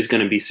that there is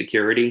going to be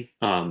security.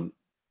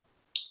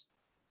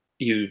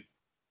 You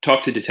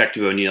talk to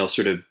Detective O'Neill,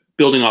 sort of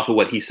building off of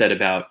what he said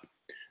about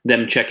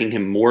them checking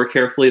him more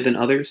carefully than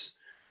others.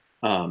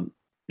 And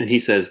he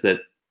says that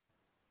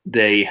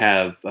they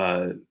have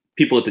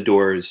people at the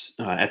doors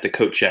at the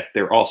coat check.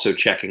 They're also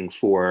checking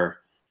for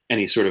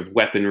any sort of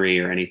weaponry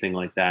or anything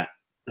like that,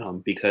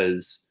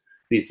 because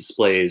these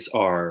displays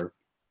are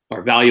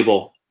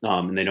valuable,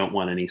 and they don't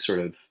want any sort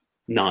of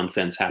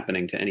nonsense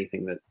happening to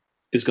anything that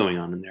is going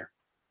on in there.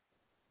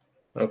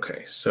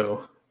 Okay,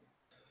 so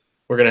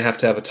we're going to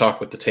have a talk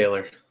with the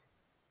tailor.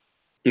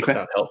 Okay.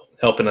 About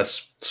helping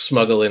us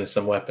smuggle in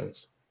some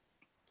weapons.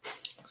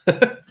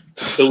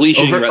 So Li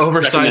Jing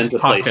oversized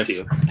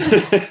pockets.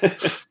 To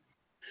you.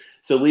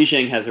 So Li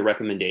Jing has a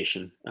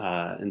recommendation,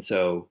 and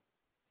so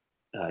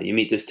you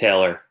meet this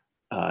tailor,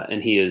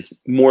 and he is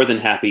more than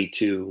happy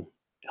to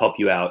help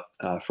you out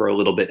for a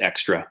little bit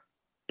extra,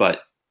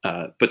 but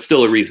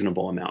still a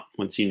reasonable amount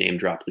once you name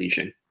drop Li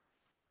Jing.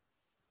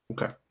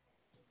 Okay.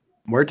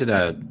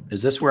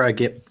 Is this where I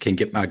can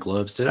get my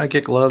gloves? Did I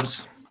get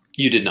gloves?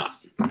 You did not.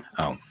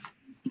 Oh.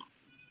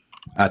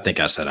 I think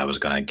I said I was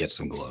going to get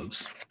some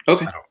gloves.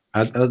 Okay.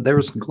 There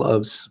were some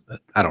gloves,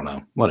 but I don't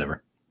know.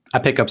 Whatever. I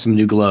pick up some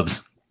new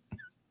gloves.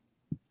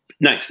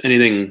 Nice.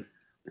 Anything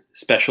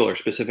special or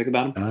specific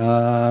about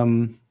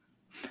them?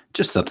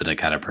 Just something to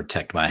kind of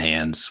protect my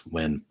hands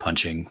when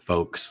punching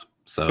folks.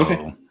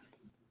 So.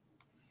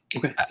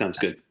 Okay. Sounds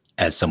good.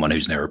 As someone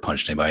who's never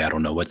punched anybody, I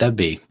don't know what that'd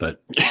be,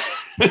 but.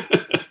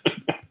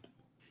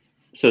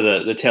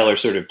 So the tailor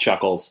sort of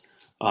chuckles,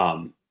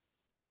 and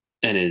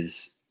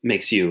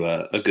makes you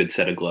a good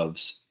set of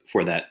gloves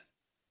for that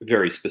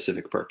very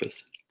specific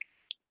purpose.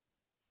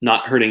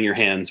 Not hurting your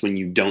hands when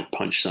you don't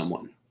punch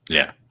someone.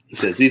 Yeah. He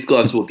says these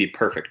gloves will be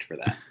perfect for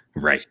that.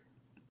 Right.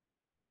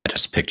 I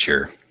just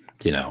picture,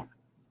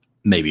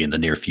 maybe in the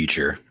near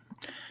future,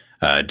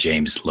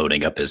 James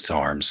loading up his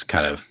arms,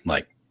 kind of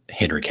like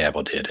Henry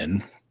Cavill did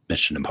in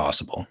Mission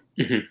Impossible,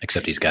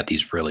 except he's got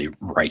these really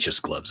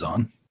righteous gloves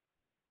on.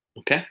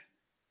 Okay.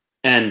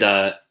 And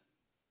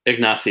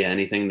Ignacia,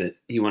 anything that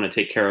you want to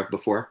take care of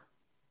before?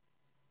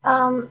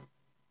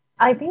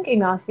 I think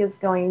Ignacia's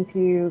going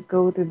to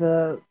go through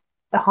the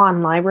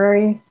Han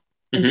library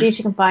and see if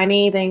she can find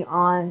anything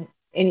on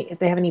if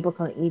they have any book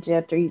on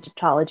Egypt or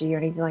Egyptology or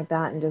anything like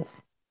that, and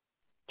just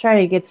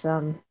try to get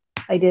some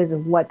ideas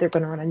of what they're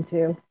going to run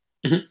into.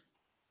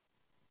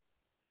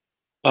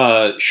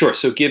 Sure.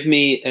 So give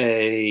me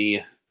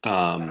a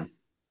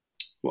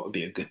what would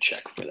be a good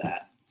check for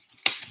that?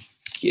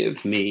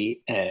 Give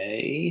me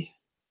a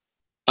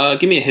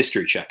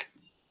history check.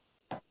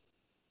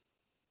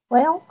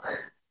 Well,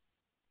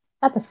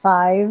 that's a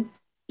 5.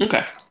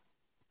 Okay.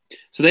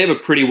 So they have a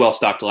pretty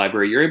well-stocked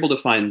library. You're able to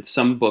find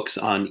some books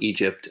on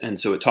Egypt, and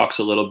so it talks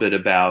a little bit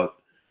about,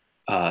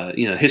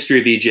 history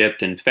of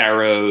Egypt and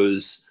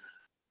pharaohs,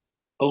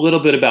 a little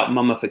bit about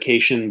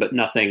mummification, but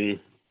nothing,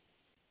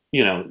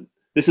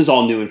 this is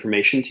all new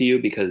information to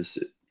you because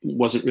it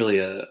wasn't really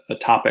a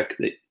topic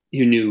that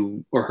you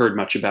knew or heard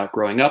much about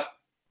growing up.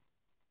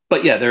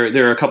 But yeah,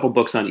 there are a couple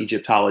books on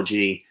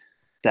Egyptology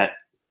that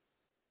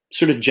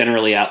sort of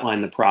generally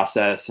outline the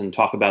process and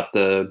talk about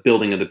the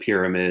building of the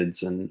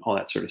pyramids and all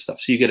that sort of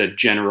stuff. So you get a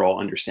general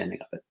understanding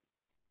of it.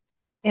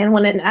 And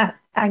when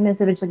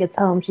Agnes eventually gets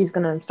home, she's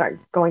going to start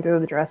going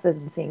through the dresses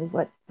and seeing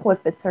what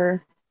fits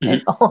her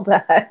and all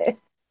that.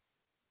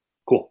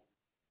 Cool.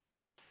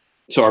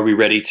 So are we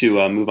ready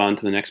to move on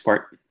to the next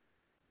part?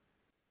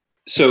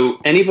 So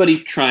anybody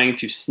trying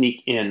to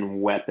sneak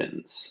in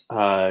weapons,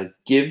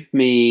 give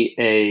me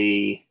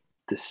a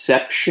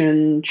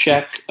deception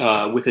check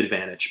with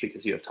advantage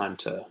because you have time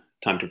to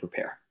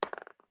prepare.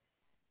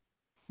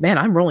 Man,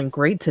 I'm rolling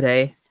great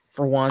today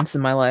for once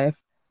in my life.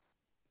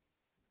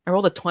 I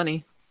rolled a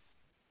 20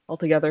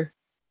 altogether.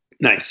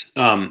 Nice.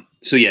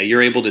 So yeah,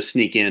 you're able to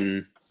sneak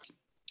in.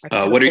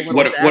 What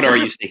are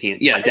you sneaking in?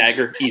 Yeah,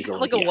 dagger easily.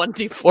 Like a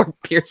 1d4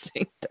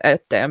 piercing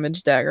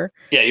damage dagger.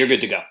 Yeah, you're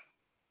good to go.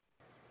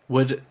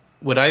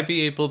 Would I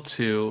be able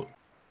to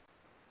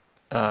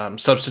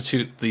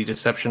substitute the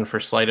deception for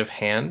sleight of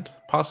hand,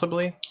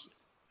 possibly?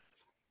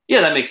 Yeah,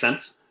 that makes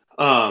sense.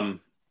 Yeah,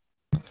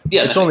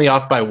 it's only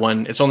off by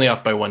one. It's only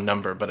off by one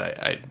number, but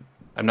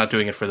I'm not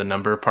doing it for the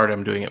number part.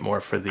 I'm doing it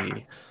more for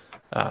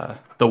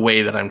the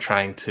way that I'm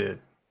trying to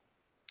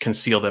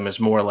conceal them is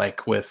more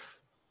like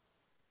with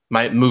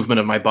my movement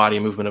of my body,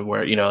 movement of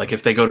where, like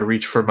if they go to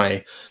reach for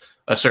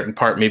a certain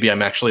part, maybe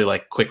I'm actually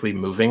like quickly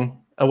moving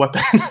a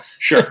weapon.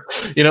 Sure.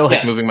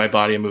 Moving my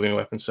body and moving a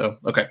weapon. So,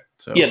 okay.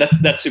 So yeah,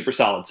 that's super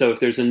solid. So if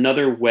there's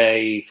another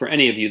way for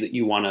any of you that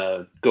you want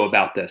to go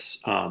about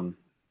this,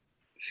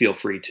 feel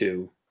free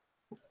to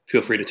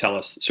tell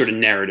us sort of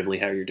narratively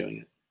how you're doing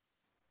it.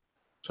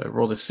 So I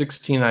rolled a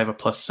 16. I have a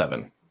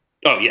 +7.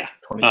 Oh yeah.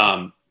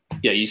 20.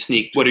 Yeah, you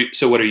sneak. What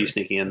are you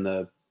sneaking in?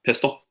 The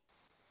pistol?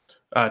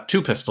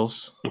 2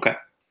 pistols. Okay.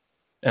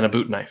 And a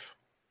boot knife.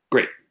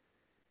 Great.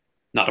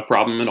 Not a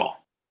problem at all.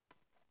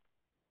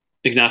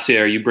 Ignacia,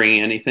 are you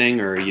bringing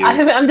anything, or are you?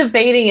 I'm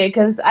debating it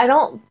because I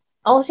don't.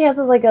 All she has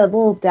is like a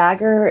little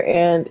dagger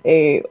and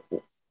a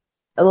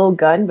little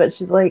gun, but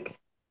she's like.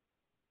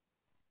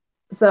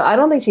 So I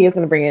don't think she is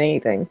going to bring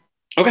anything.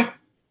 Okay.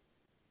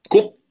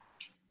 Cool.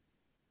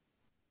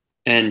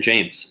 And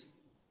James.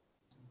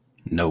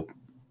 Nope.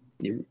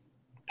 You're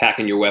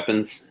packing your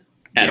weapons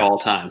at all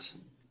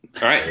times.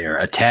 All right. They're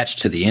attached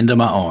to the end of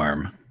my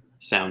arm.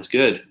 Sounds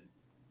good.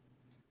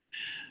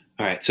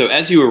 All right. So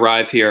as you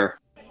arrive here,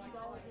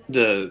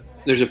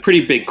 there's a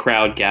pretty big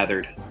crowd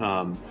gathered,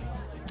 and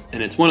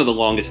it's one of the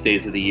longest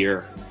days of the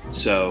year.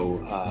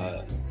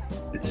 So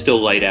it's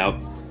still light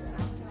out,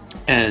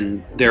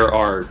 and there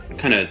are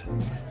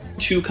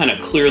two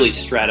clearly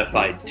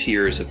stratified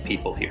tiers of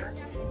people here.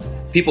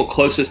 People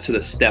closest to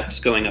the steps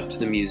going up to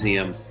the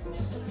museum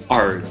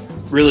are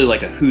really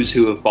like a who's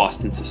who of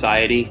Boston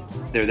society.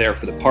 They're there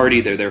for the party,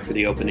 they're there for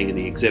the opening of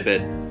the exhibit,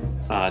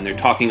 and they're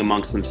talking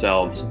amongst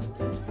themselves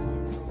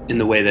in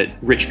the way that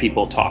rich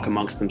people talk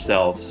amongst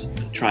themselves,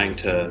 trying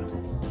to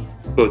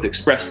both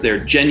express their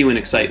genuine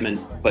excitement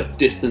but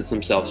distance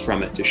themselves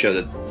from it to show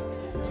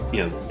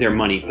that their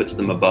money puts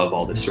them above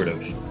all this sort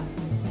of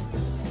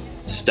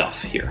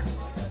stuff here.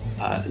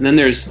 And then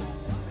there's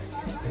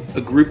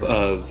a group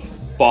of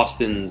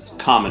Boston's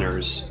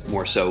commoners,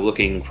 more so,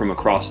 looking from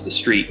across the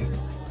street,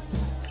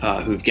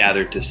 who've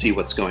gathered to see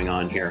what's going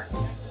on here.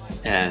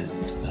 And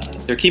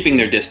they're keeping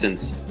their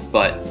distance,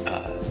 but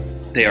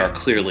they are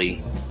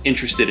clearly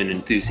interested and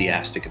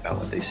enthusiastic about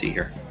what they see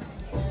here.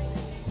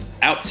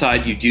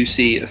 Outside, you do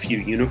see a few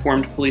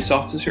uniformed police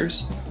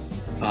officers,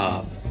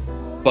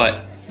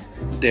 but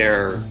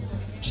they're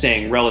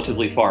staying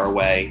relatively far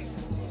away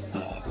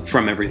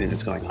from everything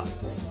that's going on.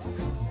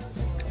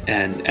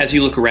 And as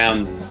you look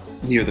around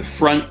near the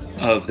front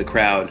of the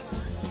crowd,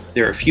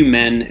 there are a few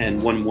men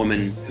and one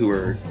woman who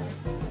are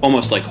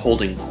almost like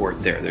holding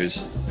court there.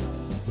 There's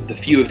the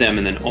few of them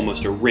and then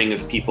almost a ring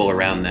of people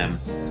around them.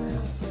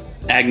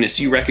 Agnes,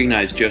 you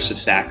recognize Joseph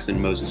Sachs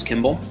and Moses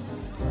Kimball.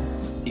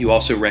 You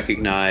also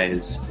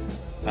recognize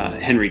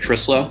Henry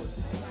Trislow.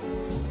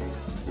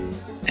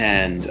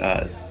 And,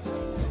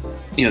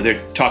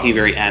 they're talking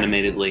very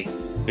animatedly.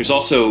 There's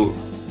also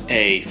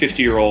a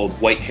 50-year-old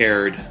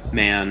white-haired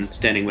man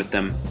standing with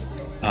them.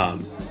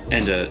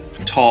 and a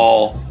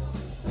tall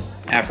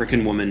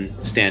African woman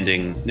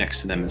standing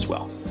next to them as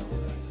well.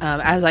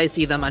 As I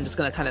see them, I'm just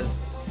gonna kind of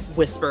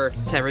whisper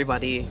to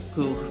everybody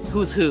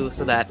who's who,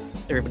 so that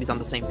everybody's on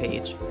the same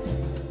page.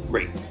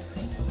 Great.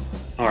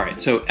 All right.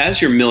 So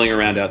as you're milling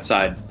around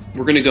outside,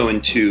 we're going to go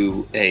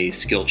into a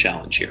skill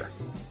challenge here.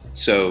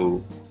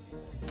 So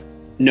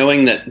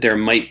knowing that there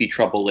might be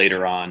trouble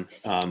later on,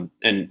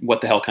 and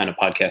what the hell kind of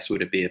podcast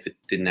would it be if it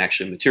didn't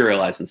actually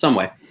materialize in some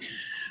way?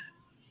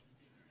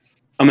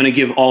 I'm going to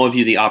give all of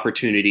you the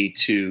opportunity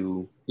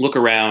to look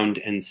around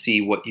and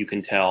see what you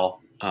can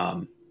tell.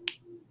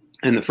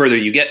 And the further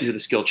you get into the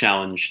skill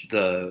challenge,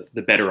 the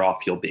better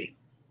off you'll be.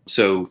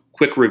 So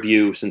quick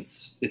review,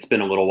 since it's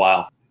been a little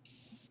while.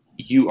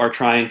 You are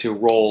trying to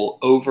roll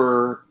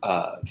over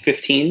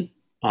 15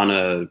 on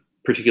a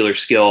particular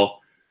skill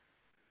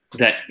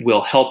that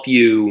will help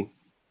you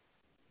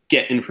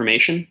get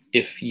information.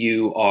 If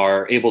you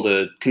are able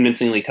to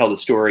convincingly tell the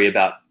story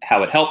about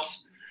how it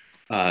helps,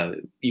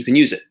 you can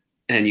use it.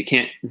 And you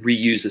can't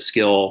reuse a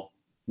skill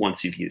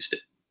once you've used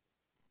it.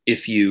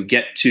 If you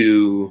get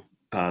to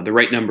the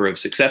right number of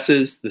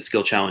successes, the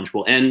skill challenge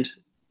will end.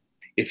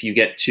 If you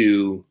get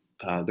to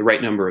the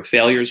right number of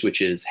failures,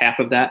 which is half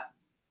of that,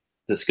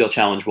 the skill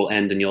challenge will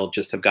end and you'll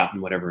just have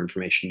gotten whatever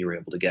information you were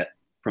able to get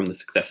from the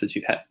successes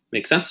you've had.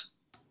 Make sense?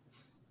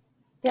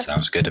 Yep.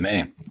 Sounds good to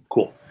me.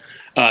 Cool.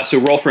 So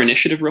roll for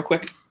initiative real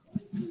quick.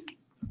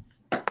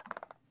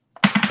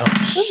 Oh,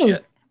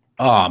 shit.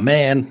 Oh,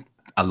 man.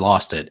 I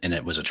lost it, and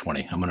it was a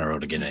 20. I'm going to roll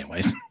it again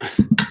anyways.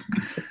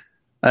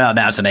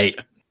 Now it's an 8.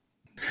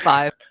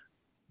 5.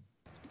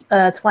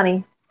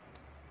 20.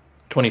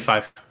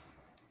 25.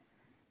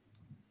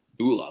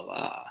 Ooh la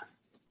la.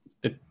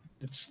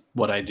 It's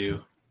what I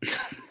do. I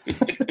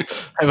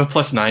have a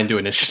 +9 to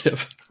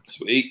initiative.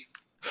 Sweet.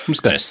 I'm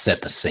just going to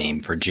set the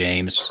same for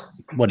James,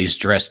 what he's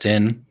dressed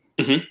in.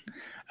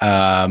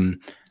 Mm-hmm.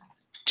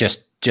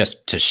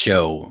 Just to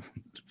show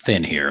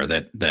Finn here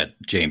that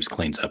James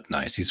cleans up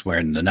nice. He's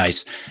wearing a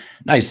nice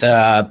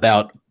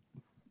about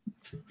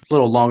a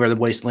little longer than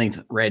waist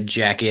length red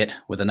jacket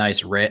with a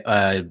nice red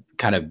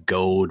kind of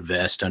gold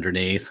vest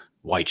underneath,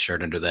 white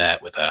shirt under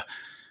that with a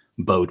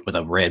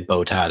red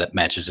bow tie that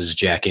matches his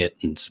jacket,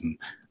 and some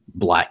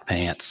black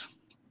pants.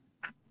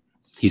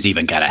 He's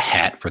even got a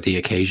hat for the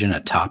occasion, a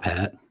top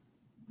hat.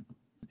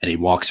 And he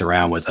walks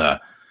around with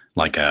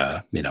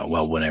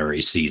whenever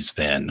he sees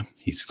Finn,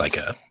 he's like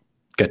a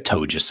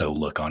told you so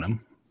look on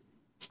him.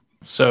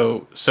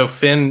 So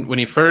Finn, when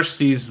he first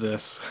sees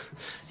this,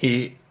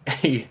 he's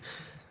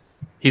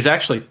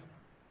actually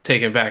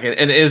taken back.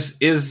 And is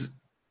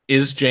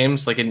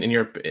James like in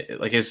your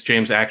like is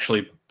James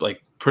actually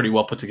like pretty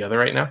well put together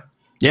right now?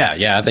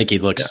 Yeah. I think he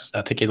looks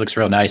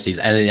real nice.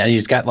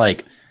 He's got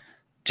like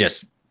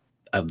just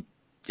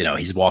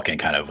he's walking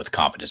kind of with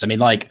confidence. I mean,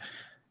 like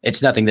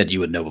it's nothing that you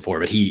would know before,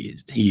 but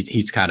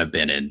he's kind of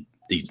been in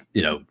these,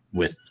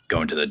 with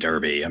going to the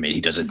Derby. I mean, he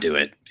doesn't do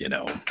it,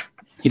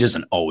 he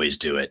doesn't always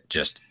do it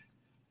just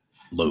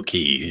low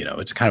key,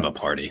 it's kind of a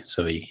party.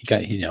 So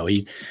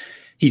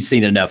he's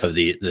seen enough of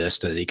this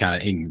that he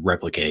can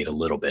replicate a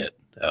little bit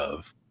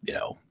of,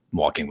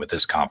 walking with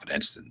this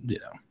confidence and,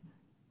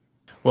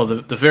 Well,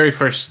 the very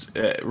first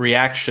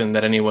reaction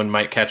that anyone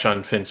might catch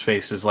on Finn's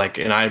face is like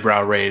an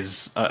eyebrow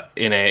raise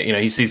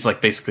he sees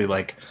like basically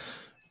like,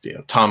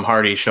 Tom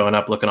Hardy showing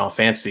up looking all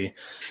fancy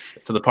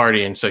to the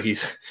party. And so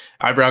his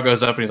eyebrow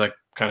goes up and he's like,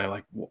 kind of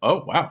like,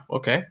 oh, wow.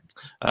 Okay.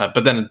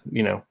 But then,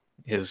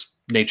 his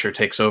nature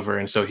takes over.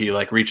 And so he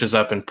like reaches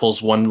up and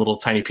pulls one little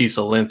tiny piece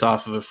of lint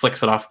off of it,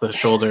 flicks it off the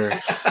shoulder.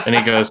 and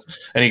he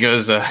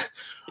goes,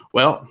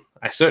 well,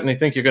 I certainly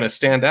think you're going to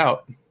stand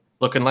out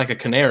looking like a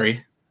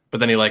canary. But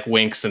then he like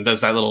winks and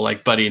does that little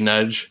like buddy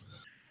nudge.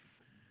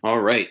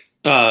 All right.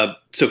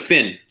 So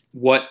Finn,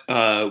 what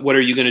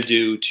are you going to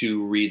do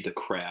to read the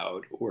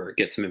crowd or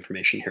get some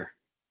information here?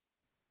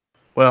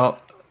 Well,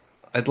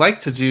 I'd like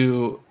to,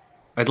 you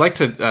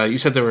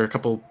said there were a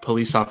couple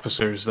police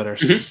officers that are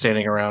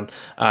standing around.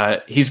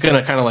 He's going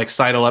to kind of like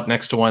sidle up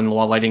next to one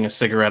while lighting a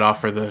cigarette,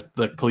 offer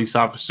the police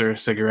officer a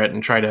cigarette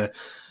and try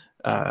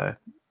to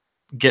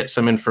get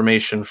some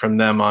information from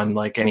them on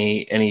like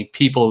any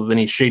people,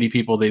 any shady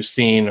people they've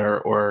seen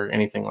or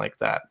anything like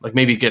that. Like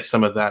maybe get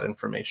some of that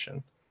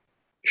information.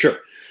 Sure.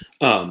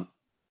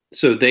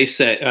 So they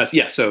say,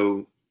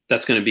 so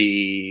that's going to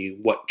be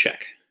what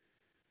check?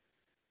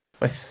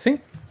 I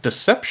think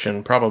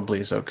deception probably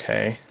is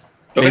okay.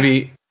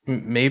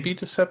 Maybe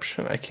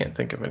deception. I can't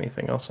think of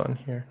anything else on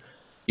here.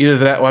 Either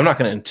that, well, I'm not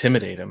going to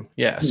intimidate him.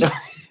 Yeah. So.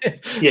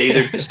 Yeah,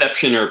 either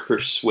deception or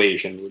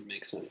persuasion would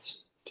make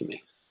sense to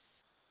me.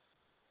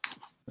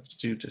 Let's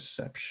do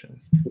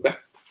deception. Okay.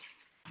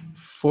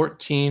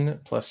 14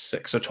 plus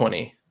 6, so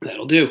 20.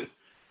 That'll do.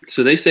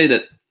 So they say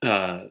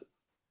that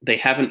they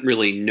haven't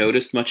really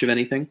noticed much of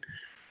anything,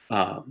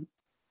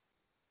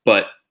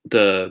 but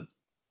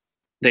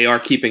they are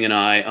keeping an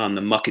eye on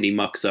the muckety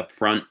mucks up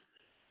front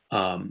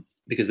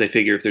because they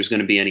figure if there's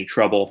going to be any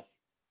trouble,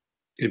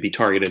 it would be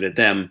targeted at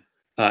them,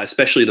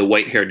 especially the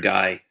white-haired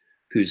guy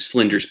who's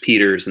Flinders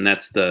Peters, and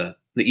that's the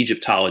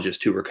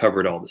Egyptologist who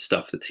recovered all the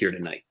stuff that's here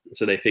tonight.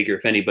 So they figure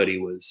if anybody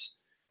was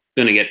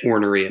going to get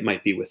ornery, it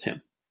might be with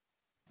him.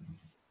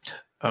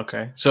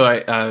 Okay,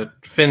 so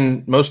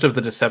Finn, most of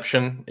the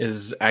deception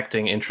is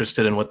acting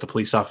interested in what the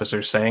police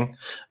officer's saying.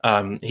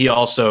 He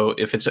also,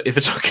 if it's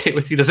okay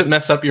with you, does it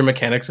mess up your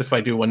mechanics if I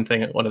do one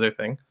other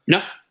thing?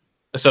 No.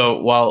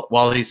 So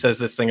while he says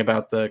this thing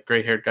about the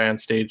gray-haired guy on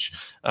stage,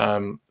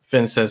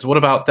 Finn says, "What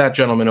about that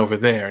gentleman over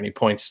there?" And he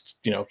points,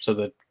 so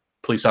the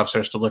police officer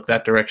has to look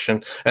that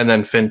direction, and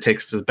then Finn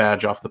takes the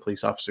badge off the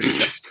police officer's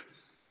chest.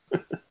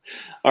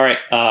 All right.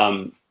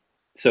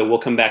 So we'll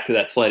come back to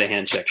that sleight of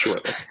hand check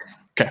shortly.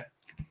 Okay.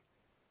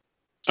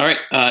 All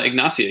right,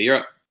 Ignacia, you're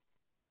up.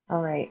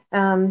 All right.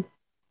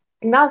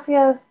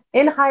 Ignacia,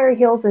 in higher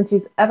heels than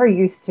she's ever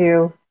used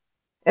to,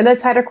 in a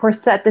tighter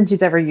corset than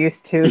she's ever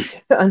used to,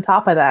 on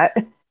top of that.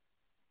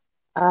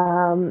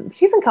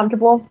 She's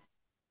uncomfortable.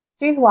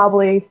 She's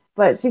wobbly,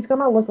 but she's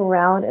going to look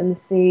around and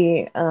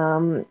see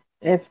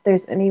if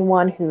there's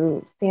anyone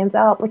who stands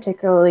out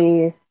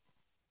particularly,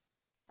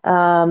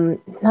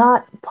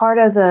 not part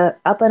of the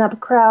up and up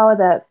crowd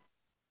that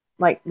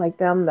like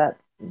them, that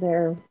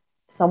they're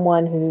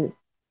someone who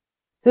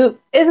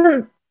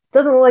doesn't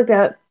look like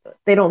that.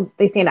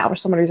 They stand out for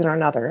some reason or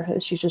another.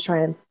 She's just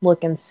trying to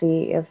look and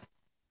see if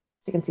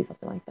she can see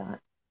something like that.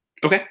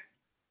 Okay.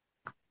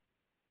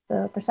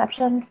 The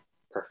perception.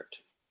 Perfect.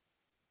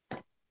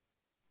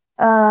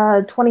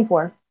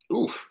 24.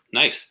 Oof,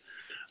 nice.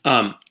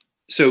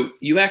 So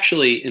you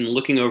actually, in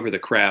looking over the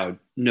crowd,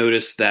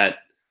 notice that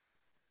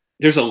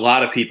there's a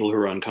lot of people who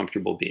are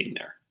uncomfortable being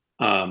there.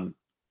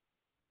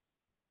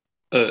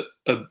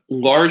 A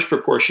large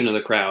proportion of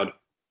the crowd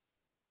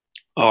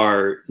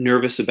are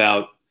nervous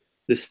about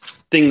this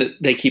thing that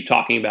they keep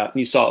talking about. And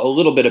you saw a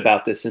little bit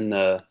about this in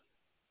the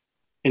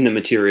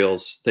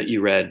materials that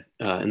you read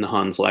in the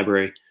Hans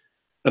library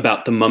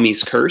about the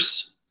mummy's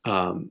curse,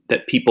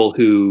 that people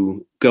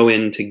who go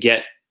in to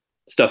get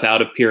stuff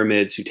out of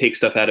pyramids, who take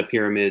stuff out of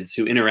pyramids,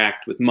 who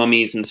interact with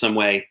mummies in some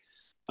way,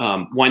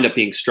 wind up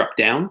being struck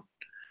down.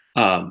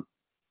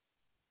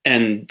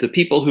 And the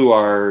people who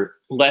are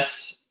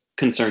less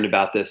concerned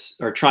about this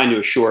are trying to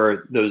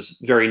assure those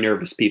very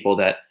nervous people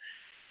that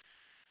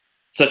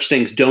such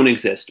things don't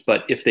exist,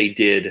 but if they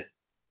did,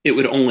 it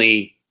would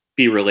only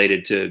be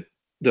related to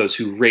those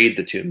who raid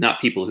the tomb,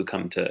 not people who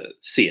come to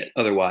see it.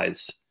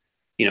 Otherwise,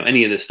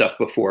 any of this stuff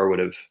before would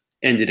have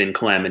ended in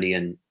calamity.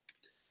 And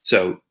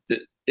so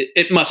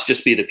it must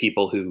just be the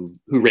people who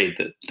raid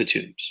the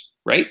tombs,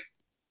 right?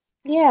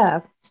 Yeah.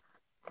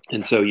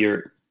 And so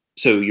your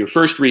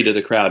first read of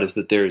the crowd is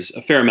that there's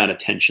a fair amount of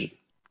tension.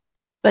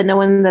 But no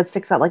one that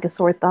sticks out like a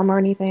sore thumb or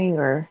anything,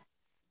 or?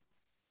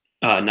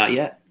 Not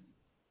yet.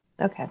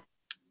 Okay.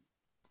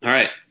 All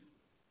right.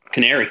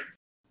 Canary.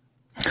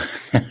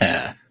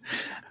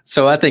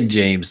 So I think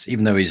James,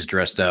 even though he's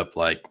dressed up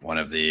like one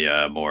of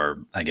the more,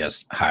 I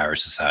guess, higher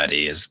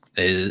society, is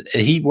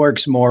he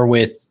works more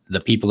with the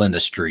people in the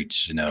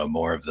streets,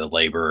 more of the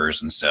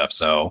laborers and stuff.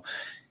 So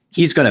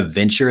he's going to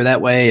venture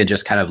that way and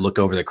just kind of look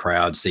over the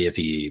crowd, see if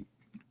he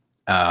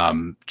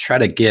try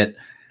to get.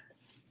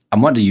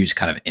 I'm wanting to use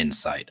kind of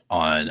insight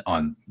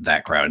on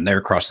that crowd, and they're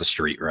across the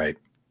street, right?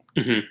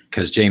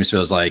 Because James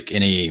feels like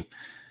any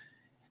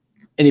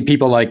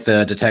people like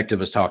the detective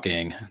was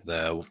talking,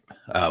 the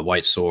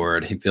White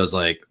Sword, he feels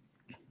like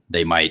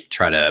they might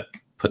try to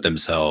put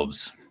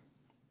themselves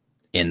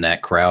in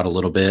that crowd a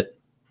little bit,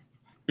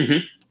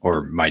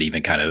 or might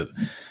even kind of,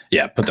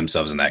 put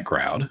themselves in that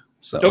crowd.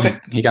 So okay.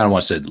 He kind of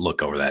wants to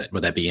look over that.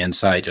 Would that be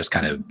insight? Just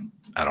kind of,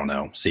 I don't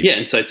know. See. Yeah,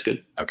 insight's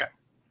good. Okay.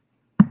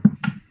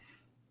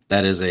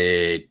 That is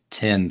a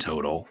 10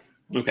 total.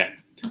 Okay.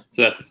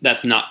 So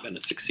that's not going to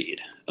succeed.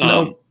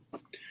 No.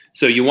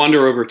 So you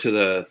wander over to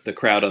the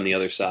crowd on the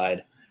other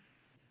side,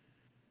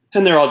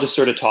 and they're all just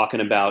sort of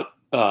talking about,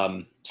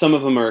 some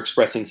of them are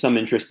expressing some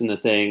interest in the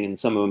thing, and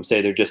some of them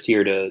say they're just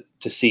here to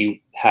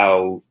see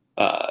how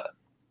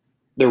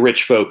the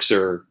rich folks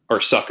are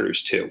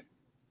suckers too.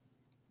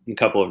 And a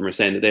couple of them are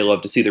saying that they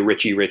love to see the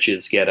richy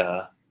riches get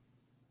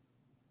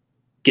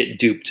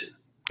duped,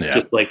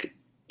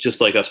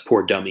 just like us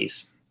poor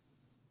dummies.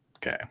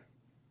 Okay.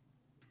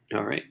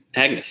 All right,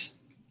 Agnes.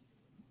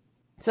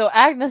 So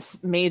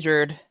Agnes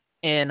majored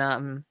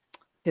in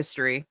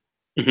history,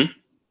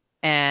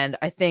 and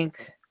I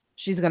think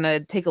she's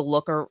gonna take a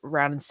look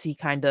around and see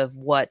kind of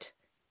what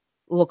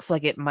looks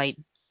like it might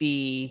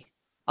be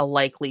a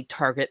likely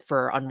target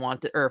for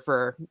unwanted or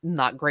for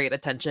not great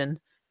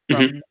attention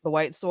from the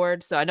White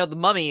Sword. So I know the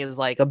mummy is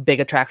like a big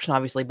attraction,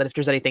 obviously, but if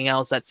there's anything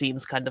else that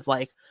seems kind of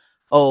like,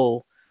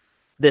 oh,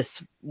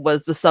 this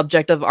was the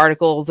subject of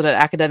articles in an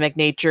academic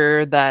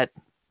nature that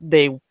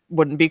they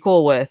wouldn't be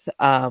cool with,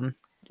 and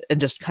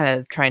just kind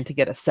of trying to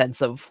get a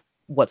sense of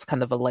what's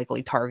kind of a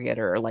likely target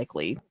or a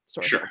likely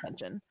source of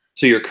attention.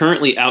 So you're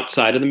currently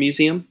outside of the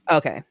museum.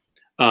 Okay.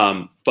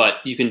 But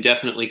you can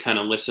definitely kind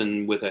of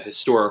listen with a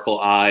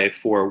historical eye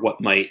for what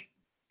might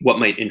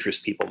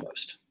interest people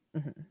most.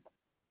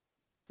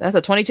 That's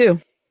a 22.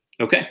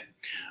 Okay.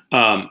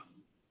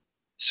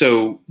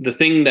 So the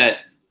thing that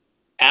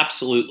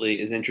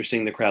absolutely is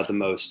interesting the crowd the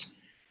most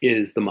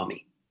is the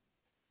mummy.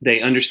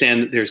 They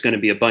understand that there's going to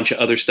be a bunch of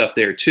other stuff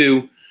there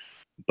too,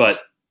 but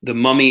the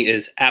mummy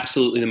is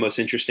absolutely the most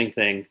interesting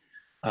thing.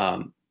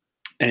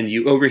 And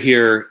you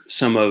overhear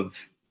some of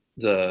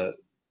the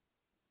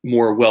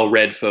more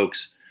well-read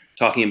folks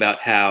talking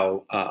about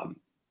how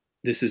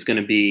this is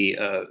going to be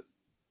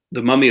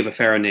the mummy of a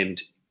pharaoh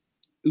named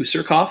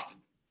Userkaf,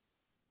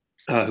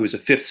 who was a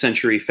 5th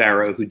century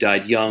pharaoh who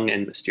died young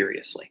and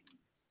mysteriously.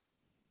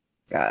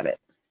 Got it.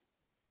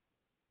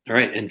 All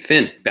right, and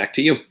Finn, back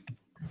to you.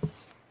 Do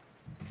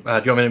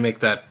you want me to make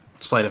that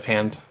sleight of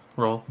hand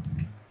roll?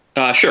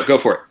 Sure, go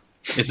for it.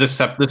 Is this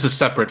this is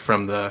separate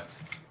from the?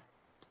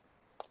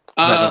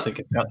 I don't think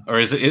it's, or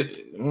is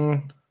it?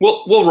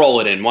 We'll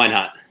roll it in. Why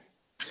not?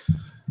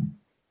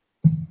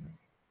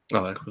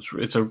 Well,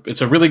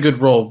 it's a really good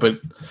roll, but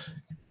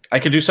I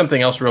could do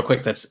something else real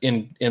quick that's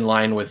in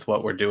line with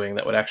what we're doing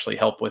that would actually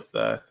help with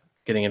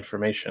getting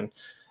information,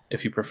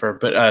 if you prefer.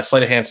 But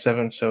sleight of hand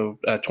 7, so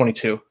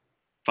 22.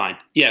 Fine.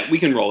 Yeah, we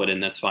can roll it in.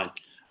 That's fine.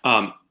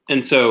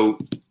 And so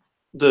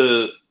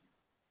the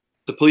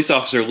police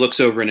officer looks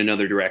over in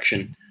another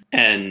direction,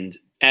 and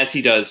as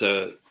he does,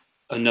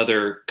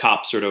 another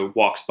cop sort of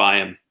walks by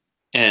him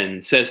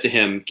and says to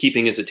him,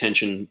 keeping his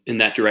attention in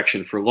that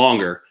direction for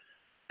longer,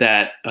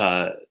 that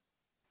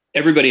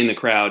everybody in the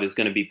crowd is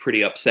going to be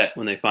pretty upset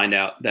when they find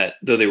out that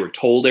though they were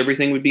told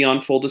everything would be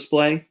on full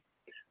display,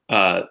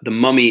 the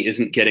mummy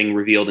isn't getting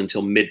revealed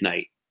until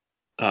midnight,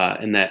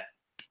 and that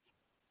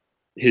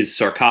his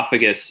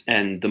sarcophagus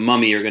and the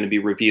mummy are going to be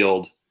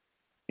revealed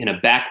in a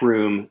back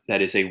room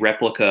that is a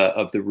replica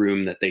of the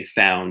room that they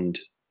found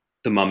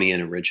the mummy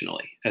in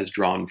originally, as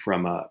drawn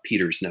from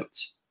Peter's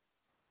notes.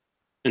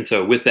 And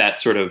so with that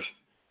sort of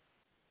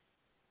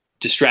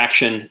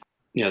distraction,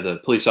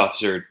 the police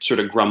officer sort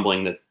of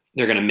grumbling that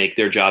they're going to make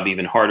their job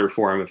even harder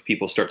for him if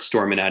people start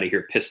storming out of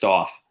here pissed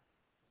off,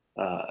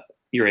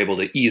 you're able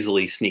to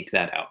easily sneak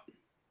that out.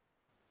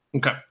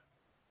 Okay.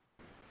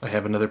 I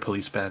have another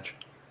police badge.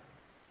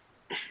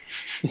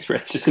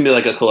 It's just going to be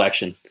like a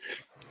collection.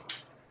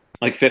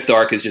 Like Fifth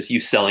Arc is just you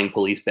selling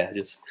police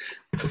badges.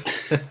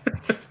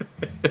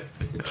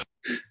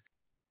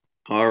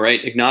 All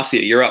right,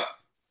 Ignacia, you're up.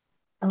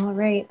 All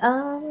right.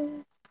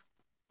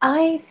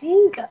 I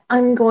think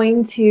I'm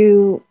going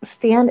to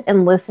stand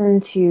and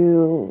listen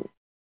to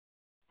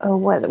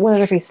what are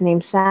their face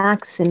names?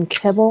 Sax and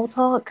Kibble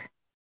talk.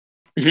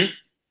 Mm-hmm.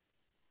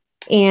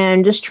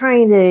 And just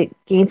trying to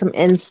gain some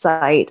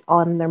insight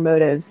on their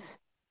motives.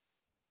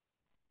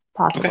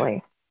 Possibly.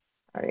 Okay.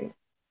 All right.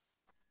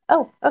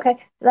 Oh, okay.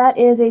 That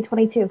is a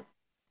 22.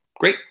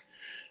 Great.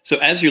 So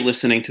as you're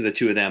listening to the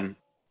two of them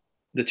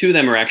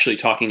are actually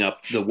talking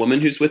up the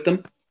woman who's with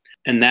them,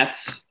 and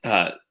that's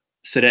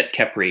Sadet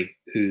Kepri,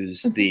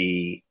 who's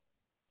the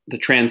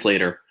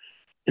translator,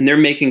 and they're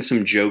making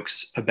some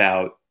jokes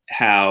about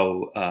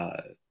how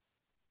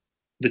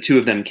the two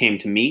of them came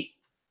to meet,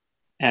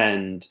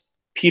 and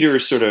Peter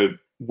sort of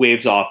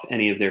waves off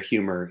any of their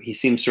humor. He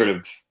seems sort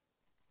of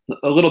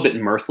a little bit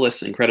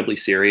mirthless, incredibly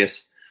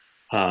serious,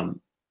 and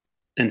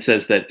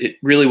says that it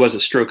really was a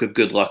stroke of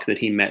good luck that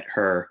he met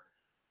her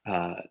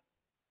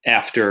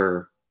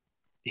after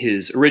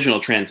his original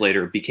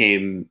translator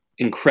became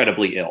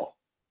incredibly ill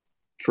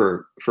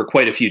for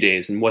quite a few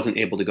days and wasn't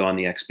able to go on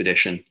the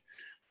expedition.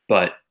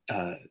 But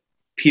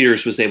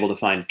Peters was able to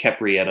find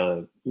Kepri at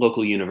a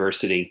local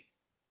university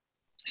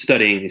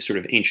studying these sort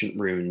of ancient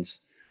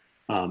runes,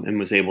 and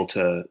was able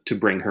to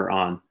bring her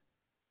on.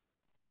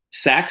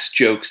 Sax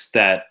jokes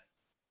that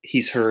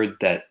he's heard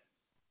that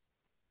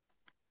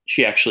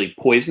she actually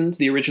poisoned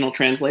the original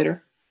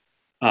translator.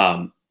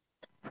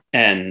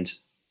 And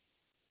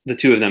the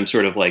two of them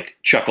sort of like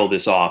chuckle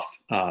this off.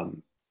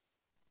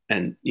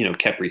 And,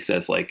 Kepri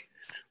says like,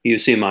 you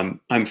assume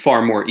I'm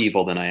far more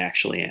evil than I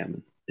actually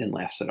am, and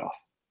laughs it off.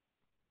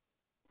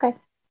 Okay.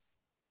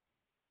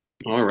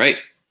 All right.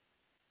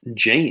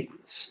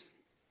 James.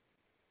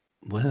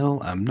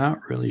 Well, I'm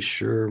not really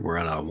sure where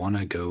I want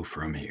to go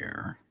from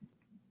here.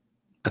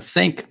 I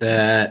think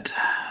that,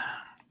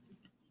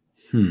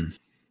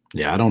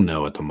 yeah, I don't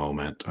know at the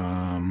moment.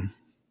 I'm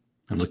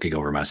looking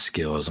over my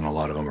skills, and a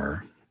lot of them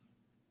are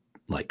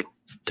like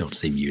don't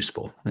seem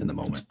useful in the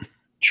moment.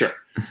 Sure.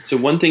 So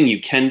one thing you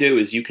can do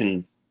is you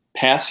can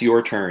pass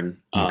your turn.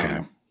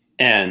 Okay.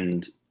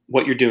 And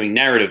what you're doing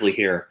narratively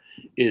here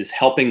is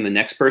helping the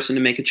next person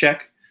to make a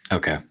check.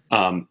 Okay.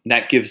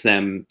 That gives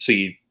them,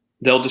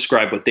 they'll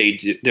describe what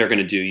they're going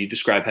to do. You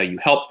describe how you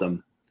help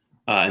them.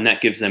 And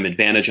that gives them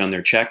advantage on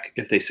their check.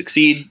 If they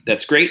succeed,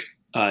 that's great.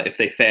 If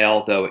they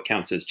fail, though, it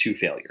counts as 2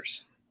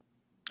 failures.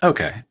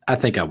 Okay. I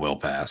think I will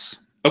pass.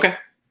 Okay.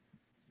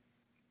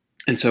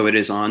 And so it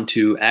is on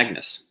to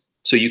Agnes.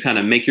 So you kind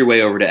of make your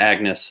way over to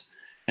Agnes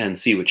and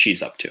see what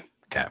she's up to.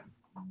 Okay.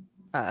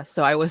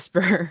 So I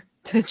whisper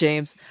to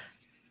James,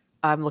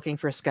 I'm looking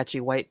for sketchy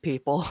white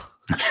people.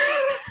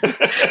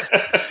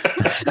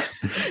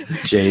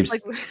 James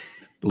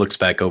looks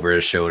back over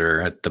his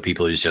shoulder at the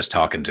people he's just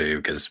talking to,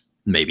 because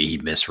maybe he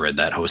misread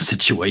that whole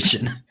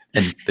situation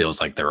and feels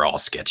like they're all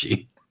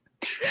sketchy.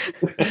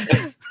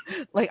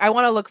 Like, I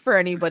want to look for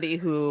anybody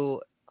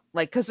who,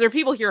 like, because there are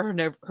people here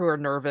who are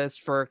nervous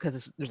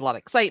because there's a lot of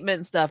excitement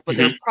and stuff, but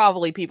there are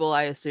probably people,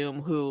 I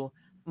assume, who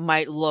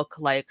might look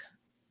like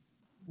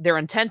they're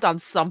intent on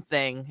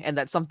something and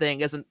that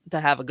something isn't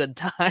to have a good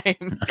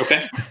time.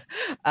 Okay.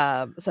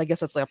 So I guess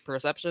that's like a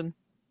perception.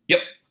 Yep.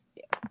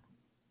 Yeah.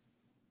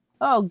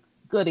 Oh,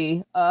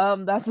 goody.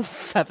 That's a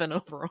 7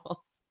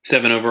 overall.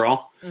 7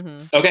 overall?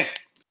 Mm-hmm. Okay.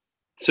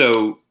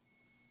 So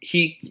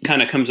he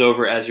kind of comes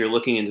over as you're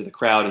looking into the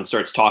crowd and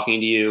starts talking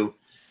to you.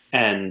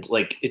 And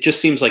like, it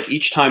just seems like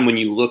each time when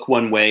you look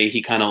one way,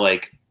 he kind of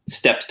like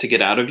steps to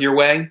get out of your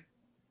way.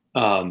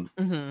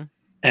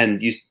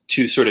 And you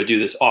two sort of do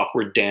this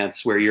awkward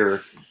dance where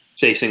you're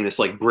facing this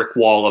like brick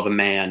wall of a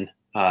man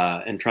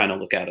and trying to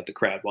look out at the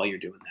crowd while you're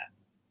doing that.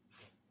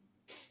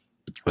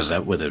 Was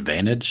that with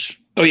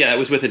advantage? Oh yeah, that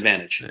was with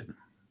advantage.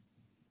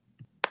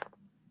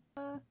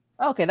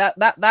 Okay,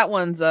 that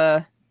one's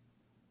that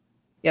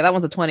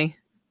one's a 20.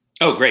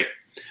 Oh, great.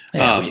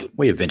 Yeah,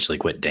 we eventually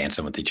quit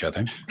dancing with each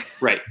other.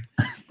 Right.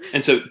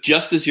 And so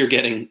just as you're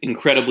getting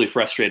incredibly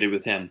frustrated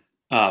with him,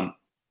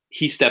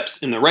 he steps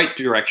in the right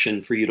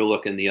direction for you to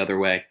look in the other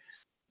way.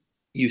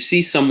 You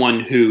see someone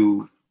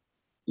who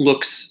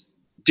looks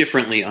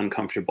differently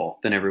uncomfortable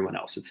than everyone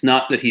else. It's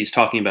not that he's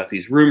talking about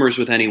these rumors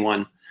with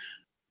anyone.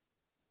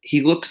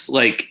 He looks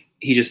like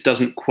he just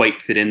doesn't quite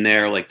fit in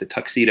there. Like the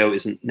tuxedo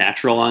isn't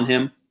natural on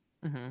him.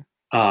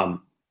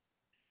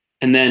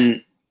 And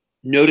then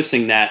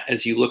noticing that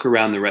as you look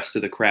around the rest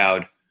of the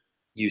crowd,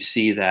 you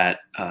see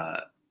that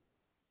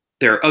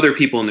there are other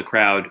people in the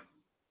crowd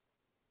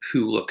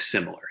who look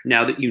similar.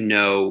 Now that you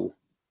know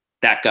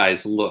that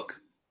guy's look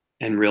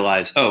and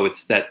realize, oh,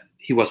 it's that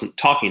he wasn't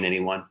talking to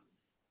anyone,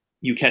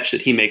 you catch that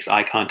he makes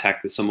eye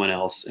contact with someone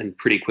else and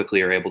pretty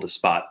quickly are able to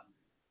spot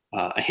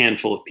a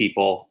handful of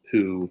people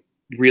who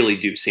really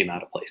do seem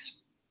out of place.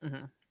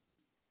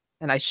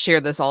 And I share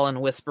this all in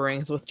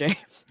whisperings with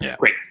James. Yeah.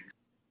 Great.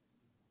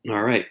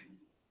 All right.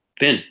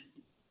 Finn.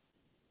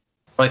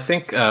 I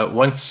think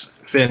once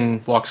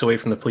Finn walks away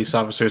from the police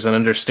officers and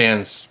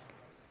understands,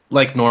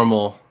 like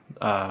normal,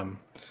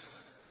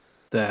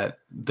 that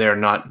they're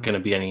not going to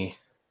be any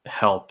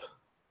help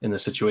in the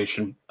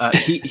situation,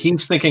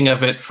 he's thinking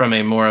of it from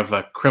a more of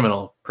a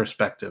criminal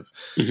perspective.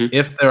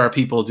 If there are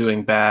people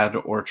doing bad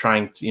or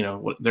trying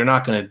to, they're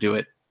not going to do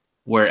it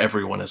where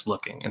everyone is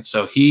looking. And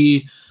so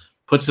he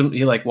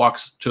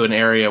walks to an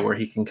area where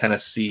he can kind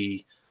of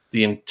see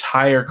the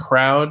entire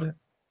crowd,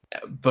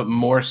 but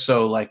more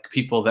so like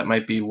people that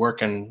might be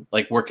working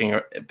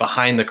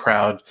behind the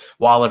crowd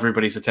while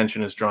everybody's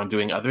attention is drawn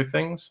doing other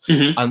things.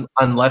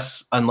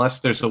 Unless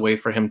there's a way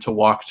for him to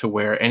walk to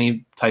where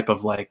any type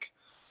of like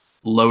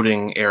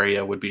loading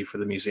area would be for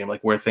the museum,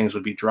 like where things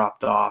would be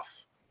dropped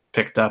off,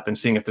 picked up, and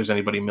seeing if there's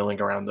anybody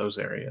milling around those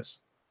areas.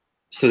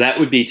 So that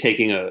would be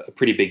taking a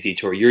pretty big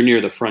detour. You're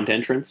near the front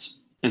entrance.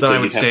 And so I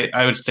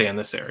would stay in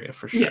this area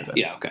for sure.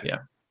 Yeah. Okay. Yeah.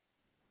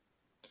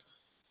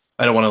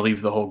 I don't want to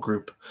leave the whole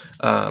group.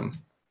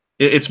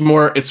 It's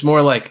more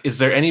like, is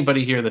there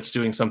anybody here that's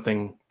doing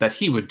something that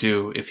he would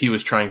do if he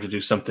was trying to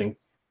do something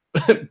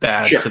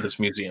bad to this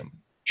museum?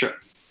 Sure.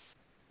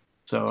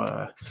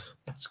 So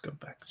let's go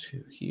back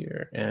to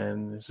here.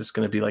 And is this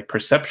going to be like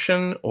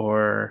perception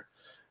or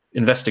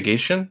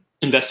investigation?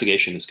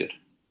 Investigation is good.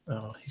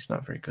 Oh, he's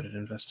not very good at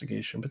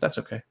investigation, but that's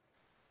okay.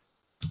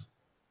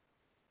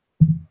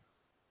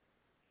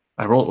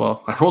 I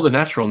rolled a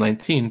natural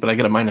 19, but I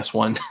get a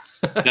 -1.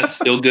 That's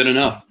still good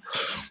enough.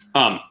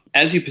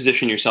 As you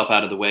position yourself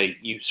out of the way,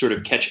 you sort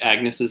of catch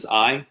Agnes's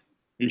eye,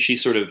 and she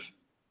sort of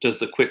does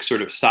the quick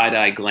sort of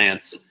side-eye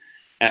glance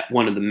at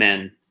one of the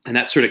men, and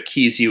that sort of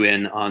keys you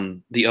in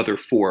on the other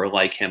 4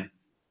 like him.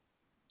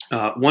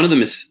 One of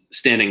them is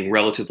standing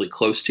relatively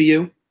close to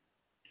you,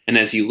 and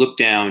as you look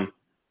down,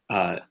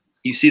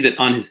 you see that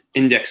on his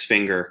index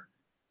finger,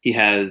 he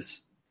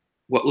has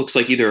what looks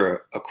like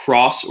either a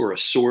cross or a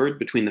sword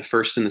between the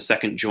first and the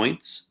second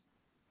joints.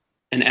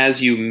 And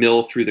as you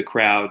mill through the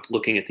crowd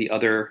looking at the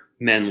other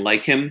men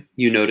like him,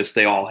 you notice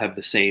they all have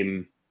the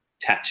same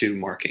tattoo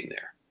marking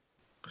there.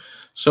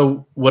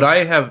 So what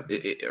I have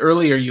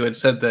earlier, you had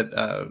said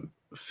that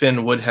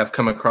Finn would have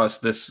come across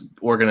this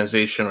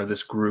organization or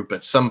this group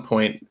at some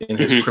point in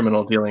his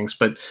criminal dealings,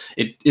 but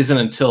it isn't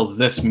until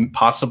this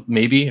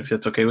maybe, if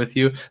it's okay with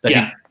you, that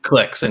he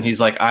clicks and he's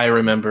like, I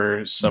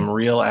remember some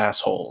real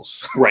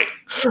assholes. Right.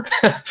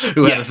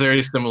 who had a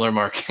very similar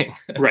marking.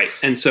 Right.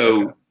 And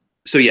so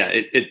yeah,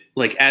 it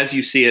like, as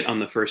you see it on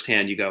the first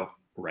hand, you go,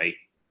 right.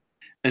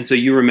 And so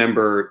you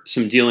remember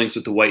some dealings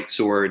with the White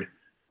Sword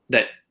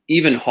that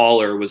even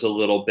Haller was a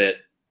little bit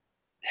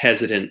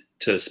hesitant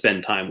to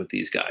spend time with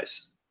these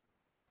guys.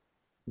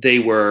 They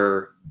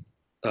were,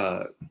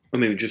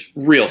 just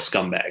real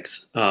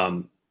scumbags.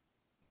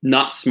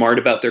 Not smart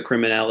about their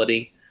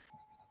criminality,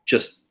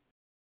 just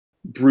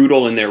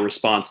brutal in their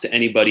response to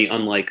anybody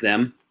unlike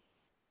them.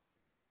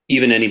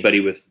 Even anybody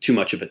with too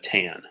much of a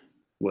tan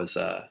was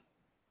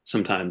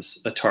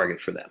sometimes a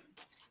target for them.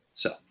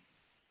 So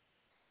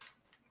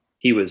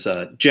he was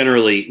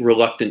generally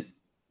reluctant,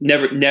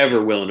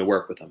 never willing to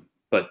work with them.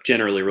 but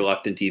generally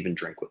reluctant to even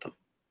drink with them.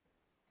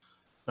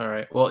 All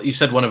right. Well, you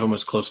said one of them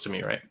was close to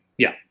me, right?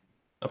 Yeah.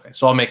 Okay.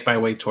 So I'll make my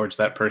way towards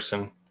that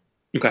person.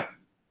 Okay.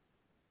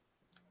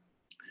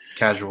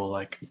 Casual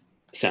like.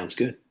 Sounds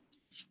good.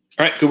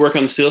 All right. Good work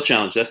on the steel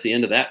challenge. That's the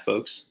end of that,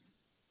 folks.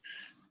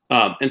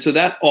 And so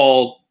that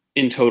all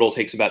in total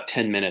takes about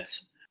 10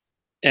 minutes.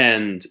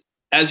 And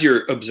as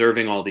you're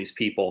observing all these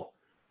people,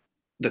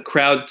 the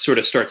crowd sort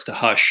of starts to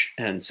hush,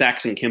 and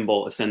Sax and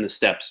Kimball ascend the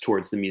steps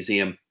towards the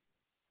museum.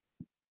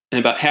 And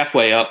about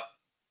halfway up,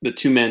 the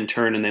two men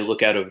turn and they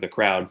look out over the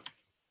crowd.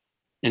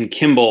 And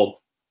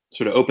Kimball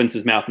sort of opens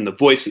his mouth, and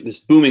this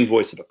booming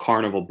voice of a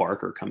carnival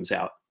barker comes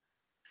out.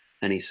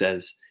 And he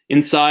says,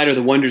 "Inside are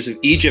the wonders of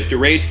Egypt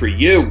arrayed for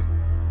you.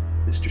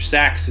 Mr.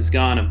 Sax has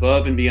gone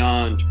above and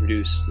beyond to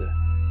produce the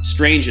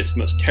strangest,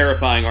 most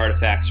terrifying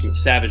artifacts from the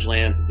savage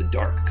lands of the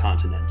Dark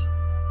Continent.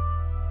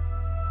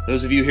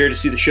 Those of you here to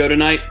see the show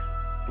tonight,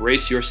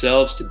 brace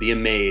yourselves to be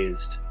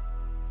amazed.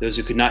 Those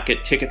who could not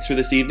get tickets for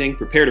this evening,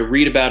 prepare to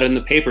read about it in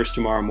the papers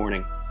tomorrow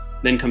morning.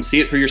 Then come see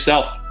it for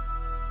yourself.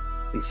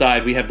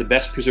 Inside, we have the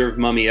best preserved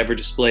mummy ever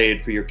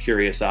displayed for your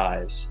curious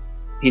eyes."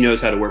 He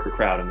knows how to work a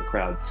crowd, and the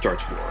crowd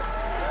starts roaring.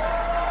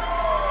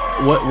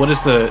 What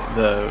is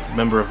the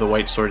member of the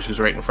White Swords who's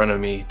right in front of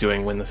me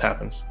doing when this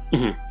happens?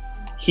 Mm-hmm.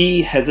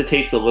 He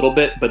hesitates a little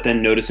bit, but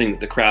then noticing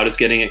that the crowd is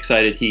getting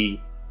excited, he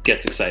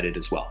gets excited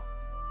as well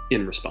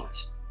in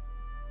response.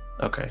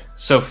 Okay,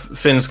 so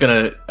Finn's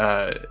gonna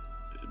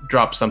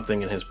drop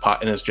something in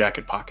his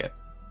jacket pocket.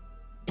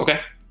 Okay.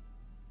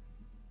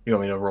 You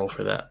want me to roll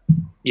for that?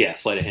 Yeah,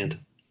 sleight of hand.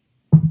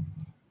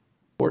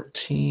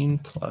 14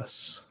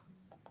 plus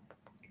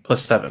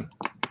 7.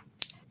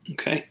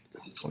 Okay.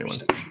 21.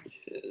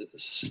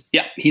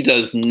 Yeah, he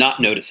does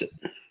not notice it.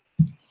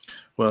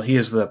 Well, he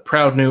is the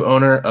proud new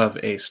owner of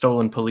a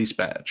stolen police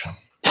badge.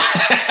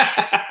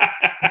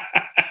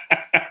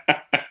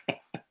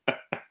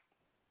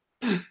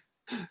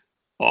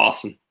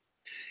 Awesome.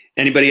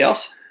 Anybody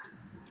else?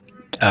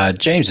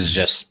 James is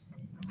just,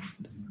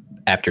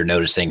 after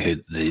noticing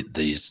who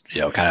these,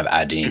 kind of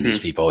IDing these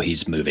people,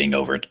 he's moving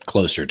over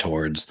closer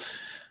towards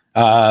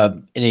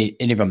any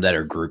of them that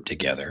are grouped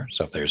together.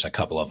 So if there's a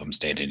couple of them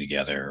standing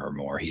together or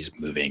more, he's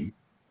moving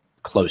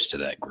close to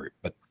that group,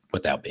 but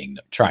without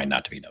trying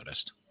not to be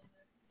noticed.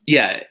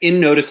 Yeah, in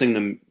noticing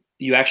them,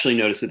 you actually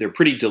notice that they're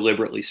pretty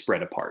deliberately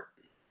spread apart.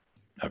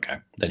 Okay,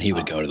 then he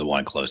would go to the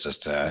one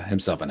closest to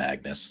himself and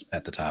Agnes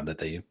at the time that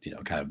they,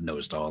 kind of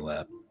noticed all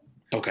that.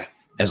 Okay.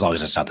 As long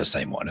as it's not the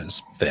same one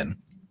as Finn.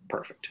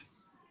 Perfect.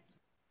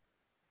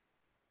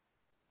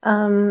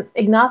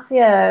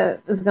 Ignacia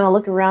is going to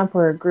look around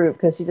for a group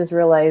because she just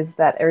realized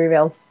that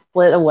everybody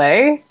split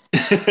away.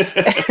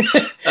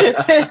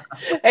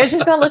 And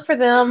she's going to look for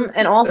them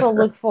and also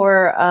look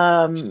for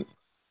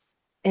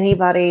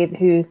anybody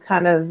who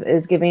kind of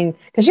is giving,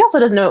 because she also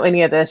doesn't know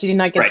any of this. She did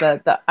not get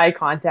the eye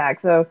contact.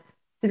 So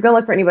she's going to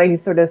look for anybody who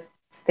sort of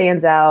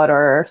stands out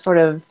or sort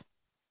of,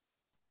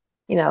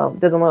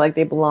 doesn't look like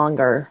they belong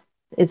or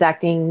is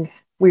acting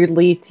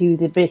weirdly to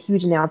the big,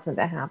 huge announcement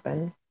that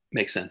happened.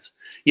 Makes sense.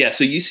 Yeah,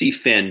 so you see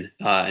Finn,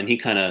 and he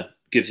kind of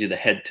gives you the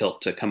head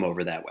tilt to come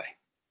over that way.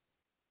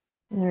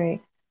 All right.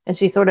 And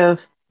she sort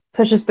of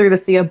pushes through the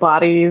sea of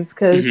bodies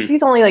because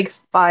she's only like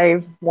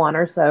 5'1"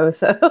 or so.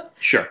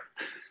 Sure.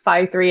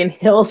 5'3" in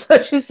heels.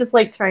 So she's just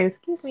like trying,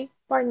 excuse me,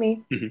 pardon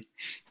me.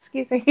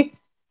 Excuse me.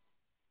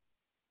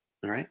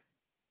 All right.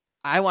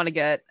 I want to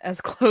get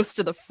as close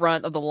to the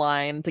front of the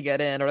line to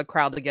get in, or the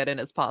crowd to get in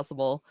as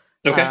possible.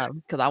 Okay.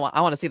 Because I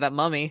want to see that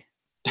mummy.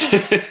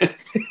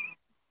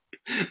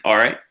 All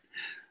right.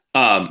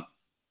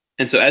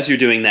 And so as you're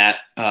doing that,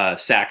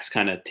 Sax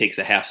kind of takes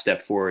a half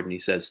step forward and he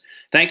says,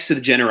 "Thanks to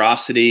the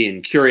generosity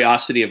and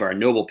curiosity of our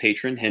noble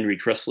patron, Henry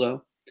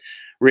Truslow,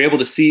 we're able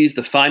to seize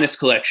the finest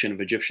collection of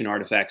Egyptian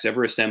artifacts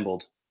ever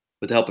assembled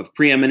with the help of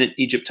preeminent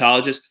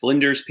Egyptologist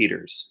Flinders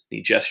Peters."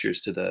 He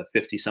gestures to the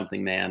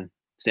 50-something man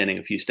standing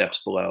a few steps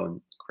below, and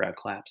the crowd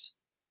claps.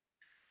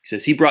 He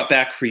says, "He brought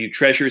back for you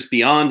treasures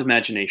beyond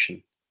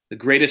imagination, the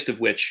greatest of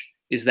which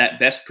is that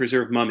best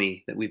preserved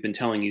mummy that we've been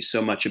telling you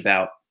so much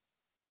about.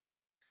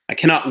 I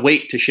cannot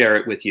wait to share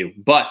it with you,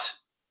 but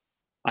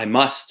I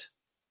must.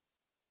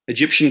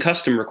 Egyptian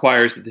custom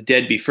requires that the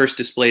dead be first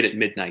displayed at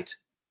midnight.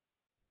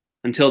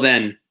 Until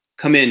then,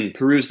 come in,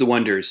 peruse the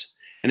wonders,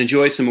 and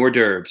enjoy some hors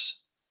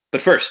d'oeuvres.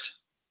 But first,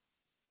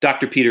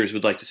 Dr. Peters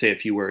would like to say a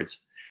few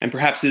words, and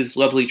perhaps his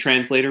lovely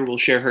translator will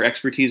share her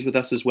expertise with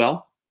us as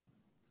well."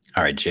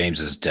 All right, James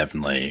is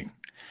definitely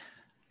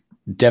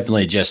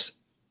just,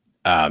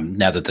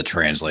 now that the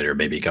translator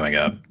may be coming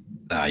up,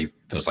 he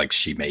feels like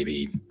she may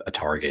be a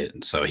target,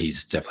 and so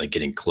he's definitely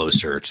getting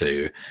closer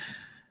to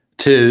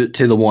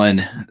the one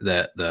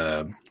that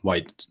the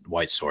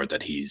white sword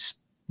that he's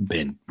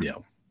been,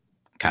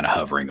 kind of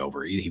hovering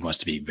over. He wants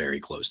to be very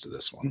close to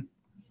this one.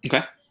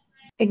 Okay.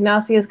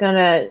 Ignacia is going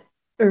to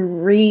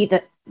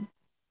read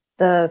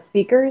the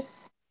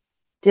speakers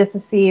just to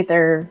see if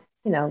they're,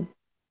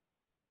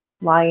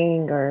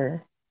 lying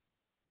or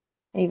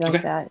anything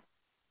like that.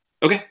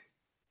 Okay.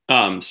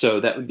 So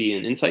that would be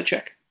an insight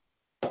check.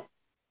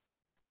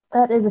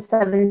 That is a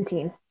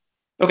 17.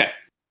 Okay.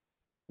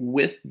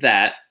 With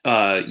that,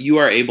 you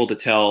are able to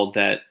tell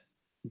that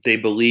they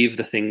believe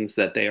the things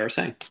that they are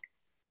saying,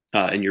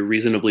 and you're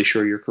reasonably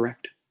sure you're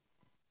correct.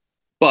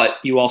 But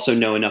you also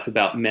know enough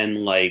about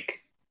men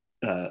like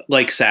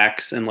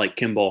Sachs and like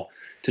Kimball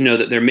to know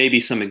that there may be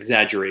some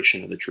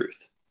exaggeration of the truth.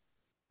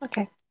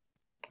 Okay.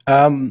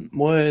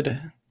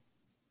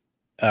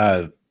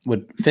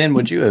 Would Finn,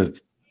 would you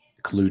have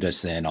clued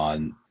us in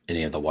on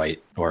any of the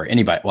white or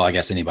anybody? Well, I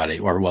guess anybody,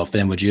 or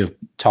Finn, would you have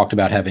talked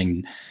about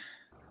having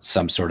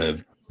some sort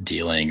of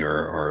dealing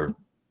or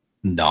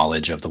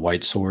knowledge of the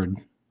white sword?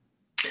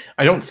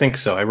 I don't think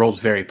so. I rolled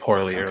very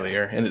poorly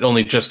earlier, and it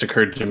only just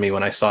occurred to me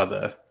when I saw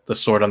the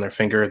sword on their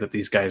finger that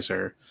these guys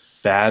are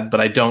bad. But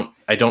I don't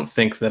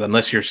think that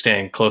unless you're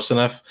staying close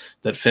enough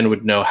that Finn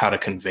would know how to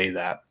convey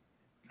that.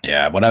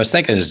 Yeah, what I was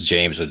thinking is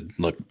James would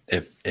look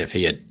if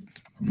he had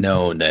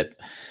known that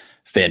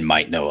Finn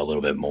might know a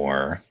little bit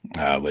more,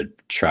 would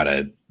try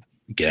to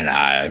get an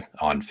eye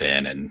on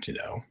Finn and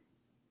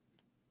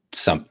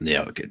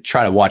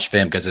try to watch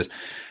Finn because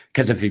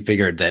if he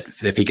figured that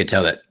if he could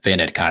tell that Finn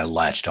had kind of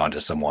latched onto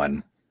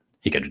someone,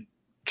 he could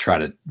try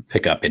to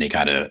pick up any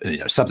kind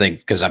of something.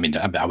 Because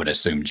I would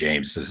assume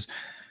James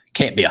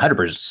can't be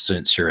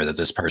 100% sure that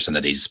this person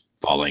that he's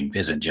following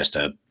isn't just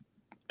a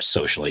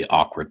socially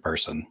awkward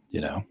person.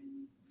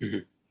 Mm-hmm.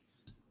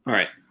 All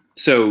right.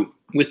 So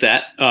with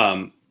that,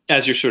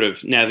 as you're sort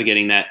of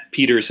navigating that,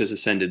 Peters has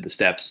ascended the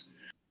steps,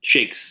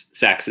 shakes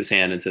Sachs's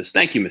hand and says,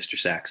 "Thank you, Mr.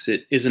 Sachs.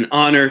 It is an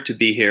honor to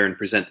be here and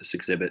present this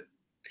exhibit.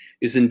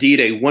 It is indeed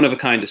a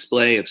one-of-a-kind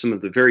display of some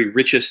of the very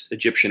richest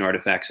Egyptian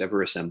artifacts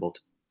ever assembled.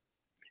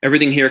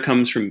 Everything here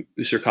comes from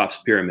Userkov's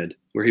pyramid,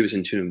 where he was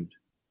entombed.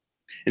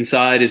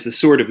 Inside is the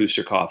sword of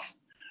Userkov,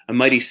 a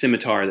mighty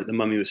scimitar that the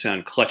mummy was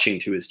found clutching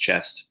to his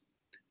chest.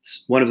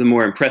 It's one of the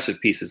more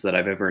impressive pieces that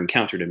I've ever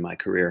encountered in my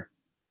career.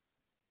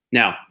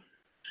 Now,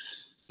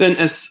 then,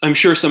 as I'm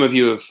sure some of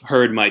you have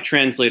heard, my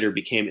translator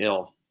became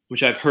ill,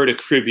 which I've heard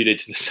attributed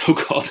to the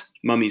so-called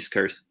mummy's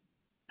curse.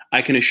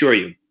 I can assure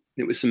you,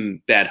 it was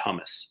some bad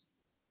hummus.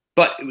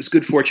 But it was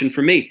good fortune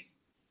for me.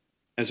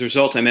 As a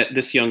result, I met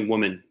this young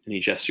woman," and he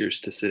gestures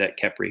to Sidet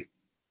Kepri.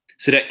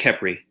 "Sidet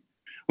Kepri,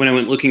 when I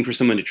went looking for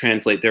someone to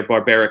translate their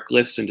barbaric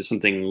glyphs into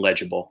something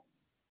legible.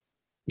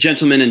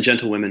 Gentlemen and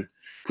gentlewomen,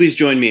 please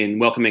join me in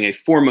welcoming a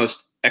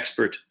foremost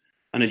expert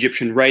on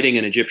Egyptian writing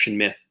and Egyptian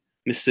myth,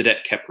 Miss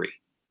Sidet Kepri."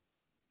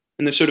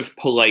 And there's sort of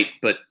polite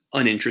but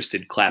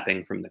uninterested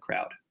clapping from the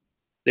crowd.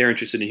 They're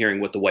interested in hearing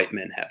what the white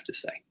men have to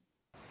say.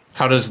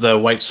 How does the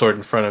white sword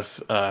in front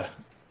of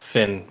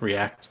Finn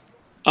react?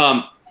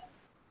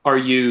 Are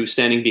you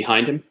standing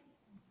behind him?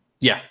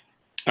 Yeah.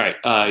 All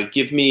right.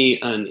 Give me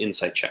an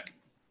insight check.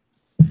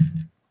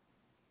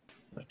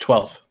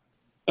 12.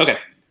 Okay.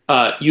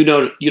 You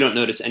don't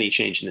notice any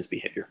change in his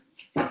behavior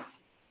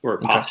or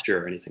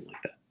posture or anything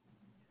like that.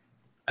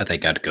 I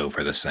think I'd go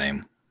for the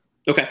same.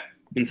 Okay.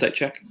 Insight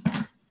check.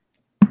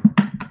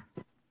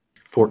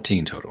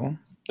 14 total.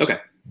 Okay.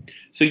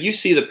 So you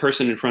see the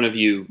person in front of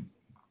you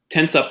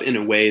tense up in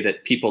a way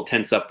that people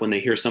tense up when they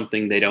hear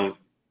something they don't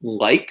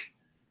like,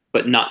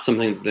 but not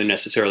something that they're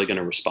necessarily going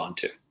to respond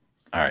to.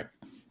 All right.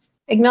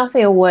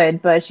 Ignacia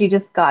would, but she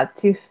just got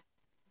to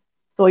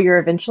Sawyer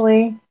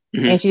eventually,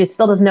 and she just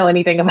still doesn't know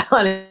anything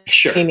about it.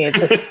 Sure.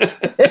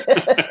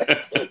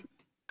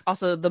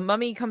 Also, the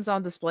mummy comes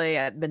on display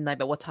at midnight,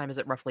 but what time is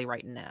it roughly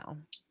right now?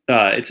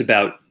 It's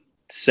about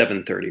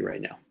 7:30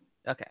 right now.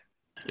 Okay.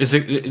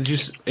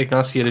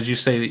 Ignacia, did you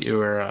say that you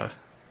were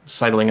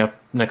sidling up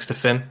next to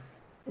Finn?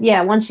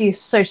 Yeah, once she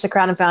searched the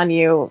crowd and found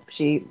you,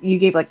 you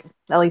gave, like,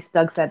 at least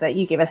Doug said that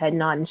you gave a head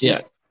nod, and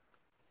she's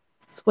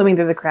swimming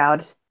through the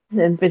crowd and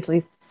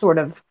eventually sort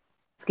of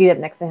skied up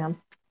next to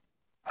him.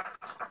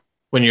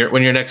 When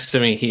you're next to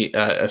me, he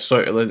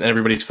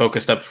everybody's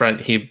focused up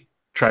front. He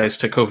tries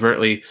to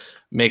covertly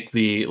make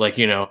the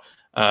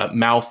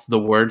mouth the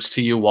words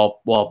to you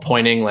while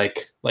pointing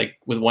like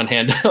with one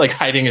hand, like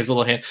hiding his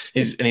little hand,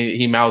 and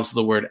he mouths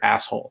the word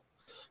asshole.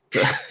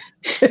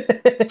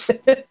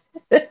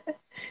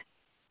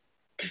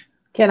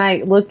 Can I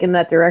look in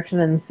that direction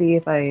and see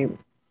if I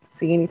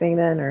see anything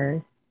then,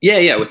 or?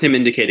 Yeah. With him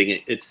indicating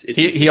it, it's.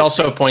 He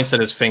also points at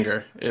his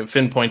finger.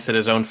 Finn points at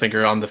his own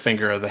finger on the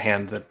finger of the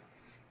hand that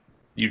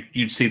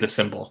you'd see the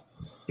symbol.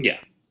 Yeah.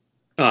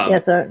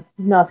 So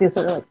Ignacia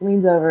sort of like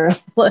leans over,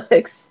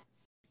 looks.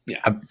 Yeah.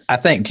 I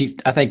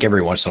think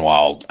every once in a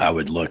while I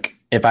would look,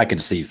 if I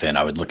could see Finn,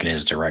 I would look in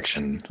his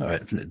direction,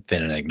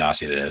 Finn and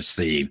Ignacia, to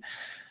see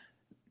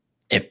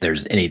if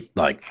there's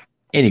anything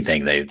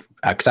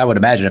because I would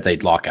imagine if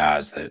they'd lock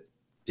eyes that,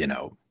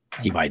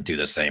 he might do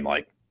the same,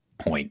 like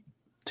point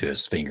to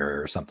his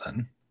finger or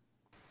something.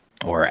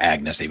 Or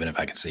Agnes, even if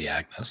I could see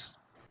Agnes.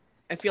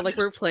 I feel like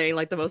we're playing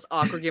like the most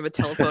awkward game of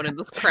telephone in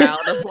this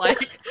crowd of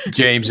like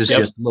James is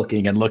just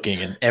looking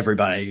and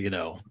everybody,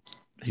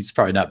 he's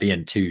probably not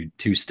being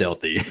too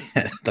stealthy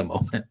at the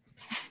moment.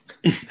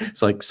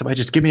 It's like, somebody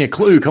just give me a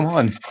clue, come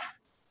on.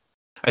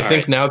 I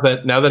think now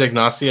that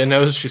Ignacia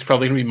knows, she's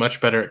probably gonna be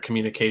much better at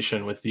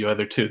communication with you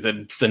other two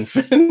than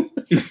Finn.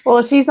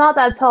 Well, she's not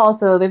that tall,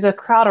 so there's a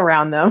crowd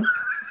around them.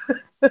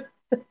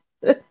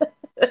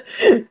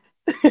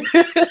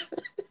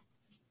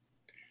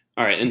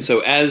 All right, and so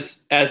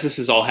as this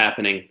is all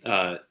happening,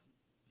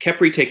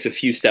 Khepri takes a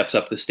few steps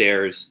up the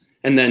stairs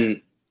and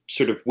then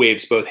sort of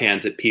waves both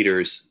hands at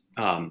Peters,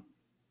 and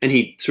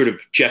he sort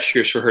of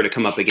gestures for her to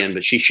come up again,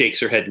 but she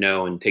shakes her head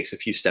no and takes a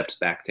few steps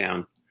back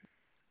down.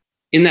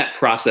 In that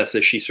process,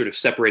 as she sort of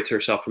separates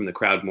herself from the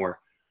crowd more,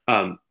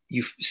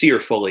 you see her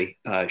fully.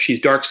 She's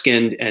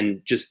dark-skinned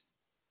and just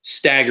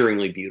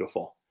staggeringly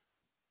beautiful.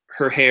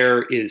 Her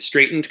hair is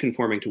straightened,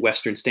 conforming to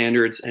Western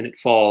standards, and it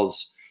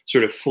falls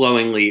sort of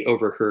flowingly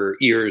over her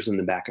ears and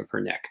the back of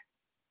her neck.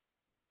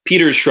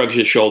 Peters shrugs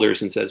his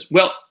shoulders and says,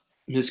 well,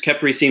 Ms.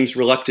 Khepri seems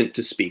reluctant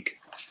to speak.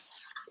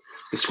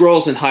 The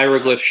scrolls and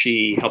hieroglyphs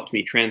she helped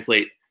me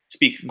translate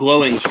speak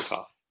glowing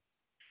Zerkoff,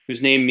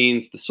 whose name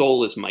means the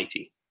soul is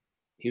mighty.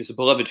 He was a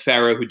beloved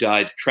pharaoh who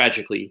died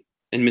tragically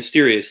and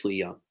mysteriously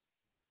young.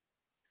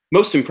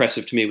 Most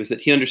impressive to me was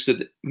that he understood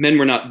that men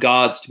were not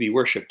gods to be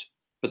worshipped,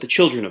 but the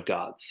children of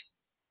gods.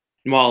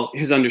 And while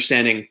his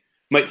understanding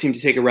might seem to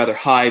take a rather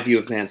high view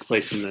of man's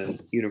place in the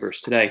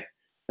universe today,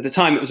 at the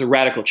time it was a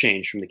radical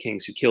change from the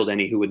kings who killed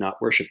any who would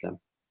not worship them.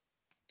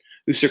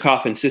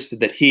 Usarkaf insisted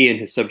that he and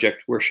his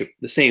subject worship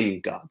the same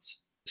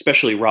gods,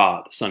 especially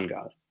Ra, the sun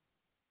god.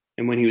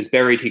 And when he was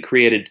buried, he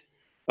created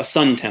a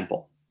sun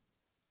temple,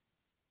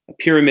 a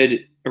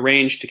pyramid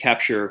arranged to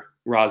capture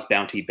Ra's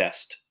bounty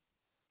best.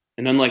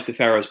 And unlike the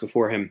pharaohs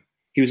before him,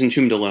 he was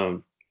entombed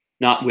alone,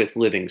 not with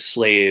living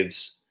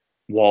slaves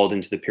walled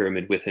into the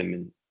pyramid with him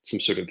in some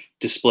sort of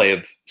display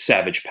of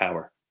savage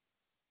power.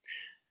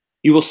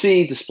 You will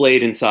see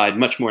displayed inside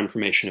much more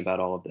information about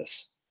all of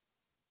this.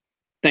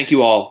 Thank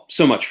you all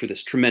so much for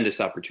this tremendous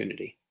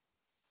opportunity.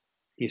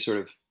 He sort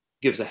of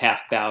gives a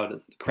half bow to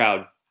the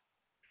crowd,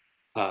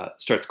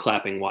 starts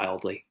clapping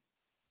wildly.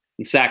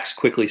 And Sax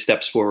quickly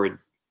steps forward,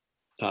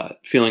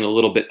 feeling a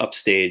little bit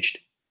upstaged,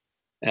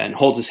 and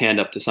holds his hand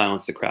up to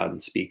silence the crowd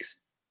and speaks.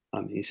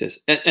 He says,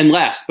 and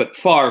last, but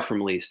far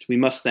from least, we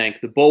must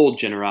thank the bold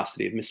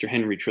generosity of Mr.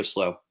 Henry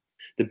Trislow,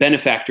 the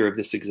benefactor of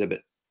this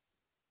exhibit.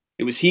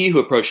 It was he who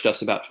approached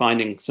us about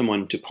finding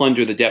someone to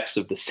plunder the depths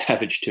of the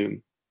savage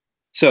tomb.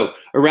 So,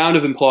 a round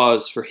of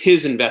applause for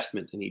his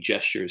investment, and he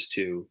gestures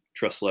to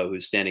Trislow,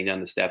 who's standing down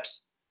the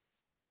steps.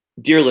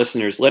 Dear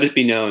listeners, let it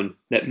be known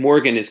that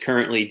Morgan is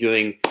currently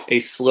doing a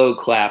slow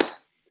clap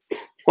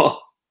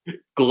while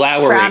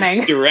glowering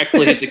Frowning.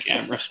 directly at the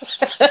camera.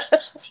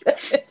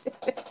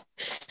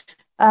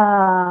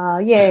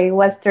 Yay,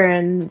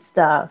 Western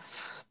stuff.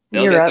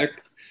 They'll Europe. get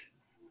their,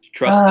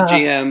 trust the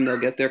GM, they'll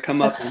get their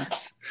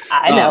comeuppance.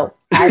 I know.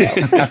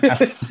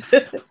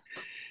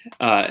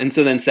 And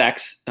so then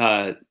Sax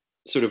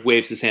sort of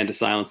waves his hand to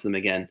silence them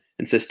again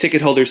and says,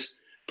 ticket holders,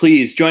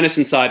 please join us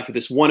inside for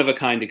this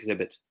one-of-a-kind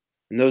exhibit.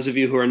 And those of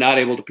you who are not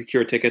able to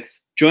procure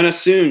tickets, join us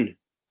soon.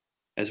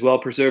 As well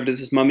preserved as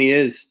this mummy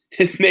is,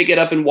 it may get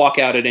up and walk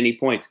out at any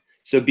point,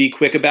 so be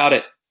quick about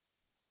it.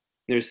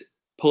 There's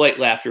polite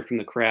laughter from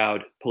the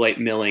crowd, polite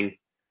milling,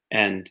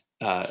 and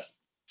the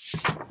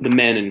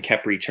men and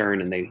Khepri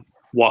turn and they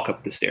walk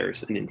up the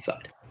stairs and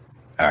inside.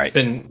 All right.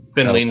 Finn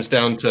leans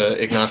down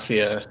to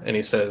Ignacia and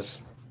he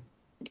says,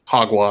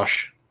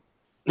 hogwash.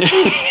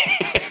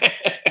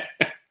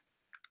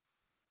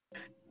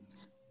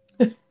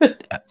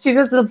 She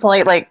does the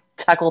polite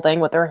chuckle thing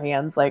with her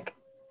hands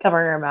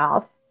covering her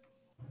mouth.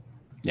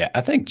 Yeah,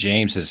 I think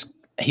James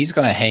he's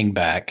going to hang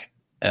back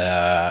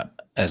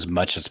as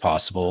much as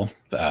possible.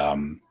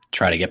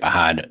 Try to get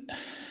behind,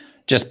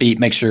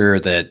 make sure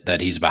that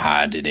he's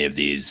behind any of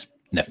these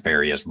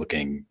nefarious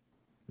looking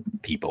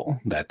people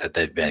that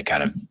they've been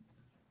kind of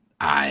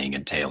eyeing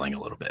and tailing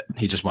a little bit.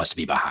 He just wants to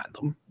be behind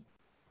them.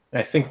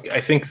 I think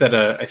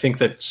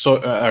that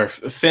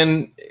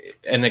Finn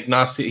and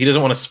Ignacia, he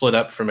doesn't want to split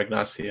up from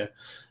Ignacia.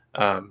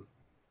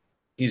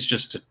 He's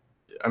just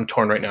I'm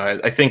torn right now.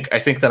 I think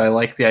that I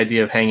like the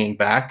idea of hanging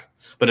back,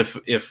 but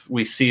if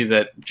we see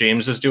that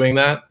James is doing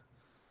that,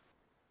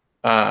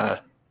 I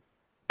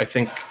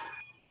think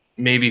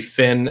maybe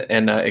Finn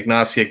and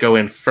Ignacia go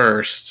in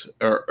first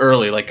or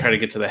early, try to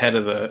get to the head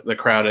of the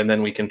crowd, and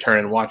then we can turn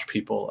and watch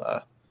people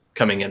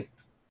coming in.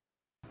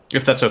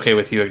 If that's okay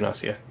with you,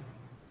 Ignacia.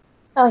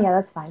 Oh yeah,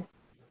 that's fine.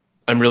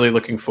 I'm really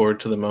looking forward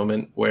to the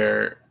moment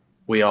where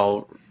we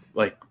all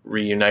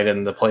reunite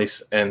in the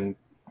place and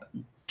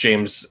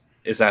James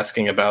is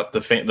asking about the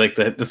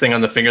thing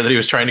on the finger that he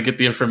was trying to get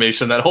the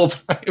information that whole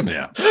time.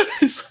 Yeah.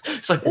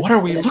 He's like, what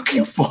are we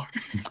looking for?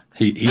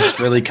 He's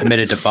really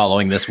committed to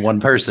following this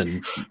one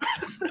person,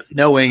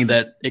 knowing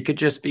that it could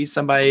just be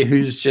somebody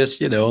who's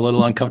just, a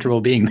little uncomfortable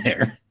being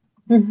there.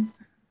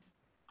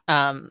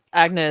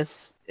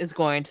 Agnes is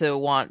going to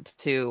want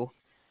to,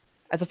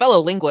 as a fellow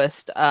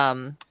linguist,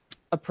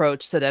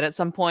 approach Sadet at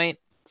some point.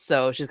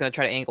 So she's going to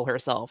try to angle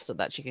herself so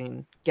that she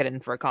can get in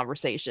for a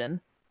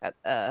conversation at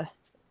the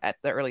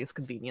earliest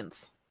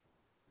convenience.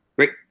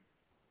 Great.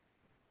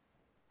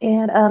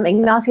 And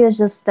Ignacia is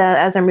just,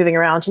 as they're moving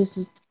around, she's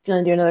just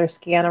going to do another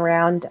scan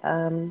around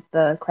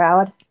the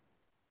crowd.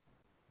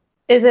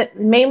 Is there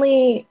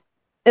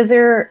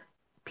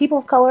people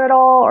of color at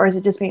all, or is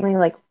it just mainly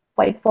like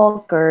white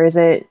folk, or is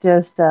it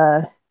just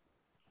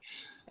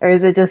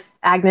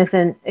Agnes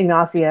and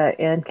Ignacia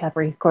and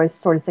Capri, of course,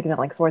 sort of sticking out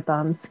like sore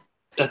thumbs?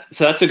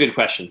 That's a good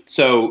question.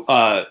 So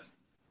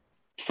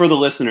for the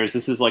listeners,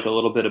 this is like a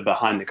little bit of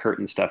behind the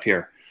curtain stuff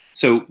here.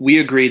 So we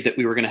agreed that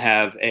we were going to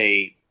have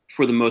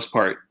for the most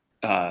part,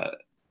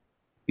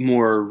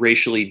 more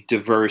racially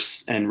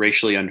diverse and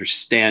racially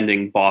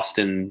understanding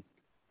Boston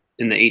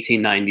in the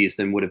 1890s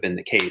than would have been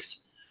the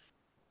case.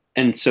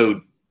 And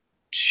so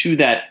to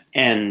that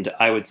end,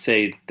 I would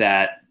say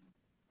that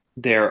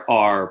there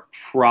are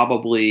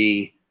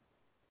probably,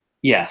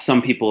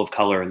 some people of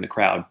color in the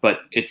crowd, but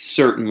it's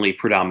certainly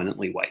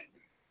predominantly white.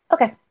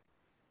 Okay.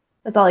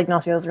 That's all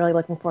Ignacio was really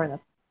looking for.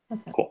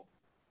 Okay. Cool.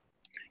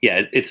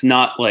 Yeah, it's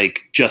not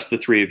like just the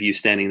three of you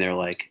standing there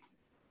like,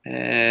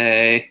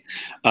 hey.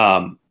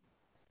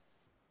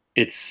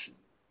 It's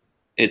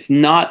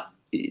not,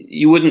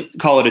 you wouldn't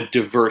call it a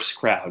diverse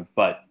crowd,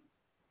 but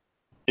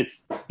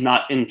it's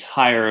not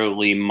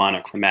entirely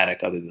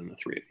monochromatic other than the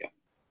three of you.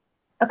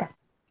 Okay.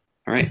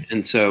 All right.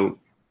 And so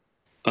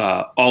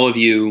all of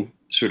you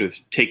sort of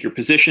take your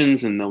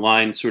positions and the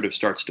line sort of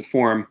starts to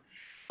form.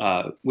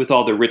 With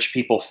all the rich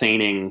people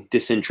feigning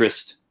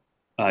disinterest,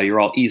 you're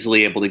all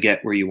easily able to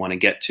get where you want to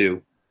get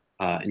to,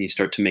 and you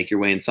start to make your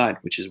way inside,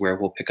 which is where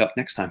we'll pick up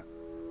next time.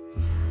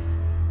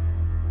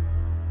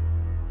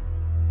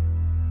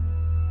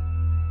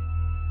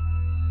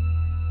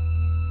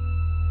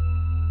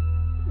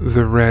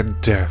 The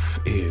Red Death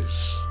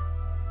is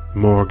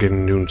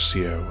Morgan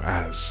Nuncio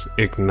as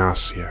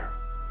Ignacia,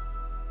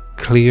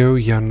 Cleo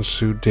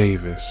Yansu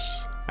Davis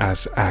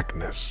as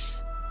Agnes,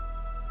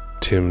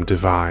 Tim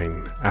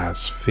Devine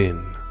as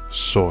Finn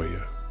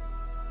Sawyer,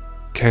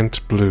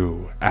 Kent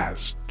Blue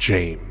as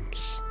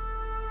James,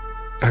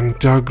 and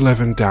Doug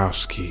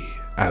Lewandowski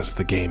as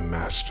the Game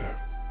Master.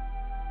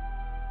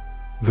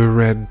 The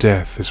Red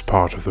Death is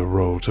part of the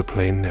Roll to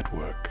Play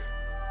network.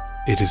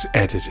 It is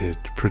edited,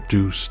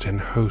 produced, and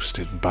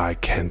hosted by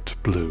Kent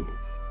Blue.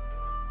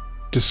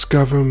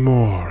 Discover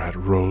more at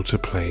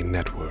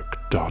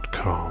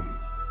rolltoplaynetwork.com.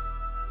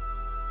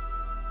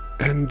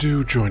 And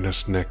do join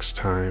us next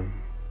time,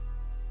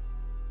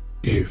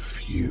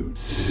 if you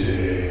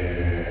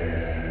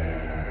dare.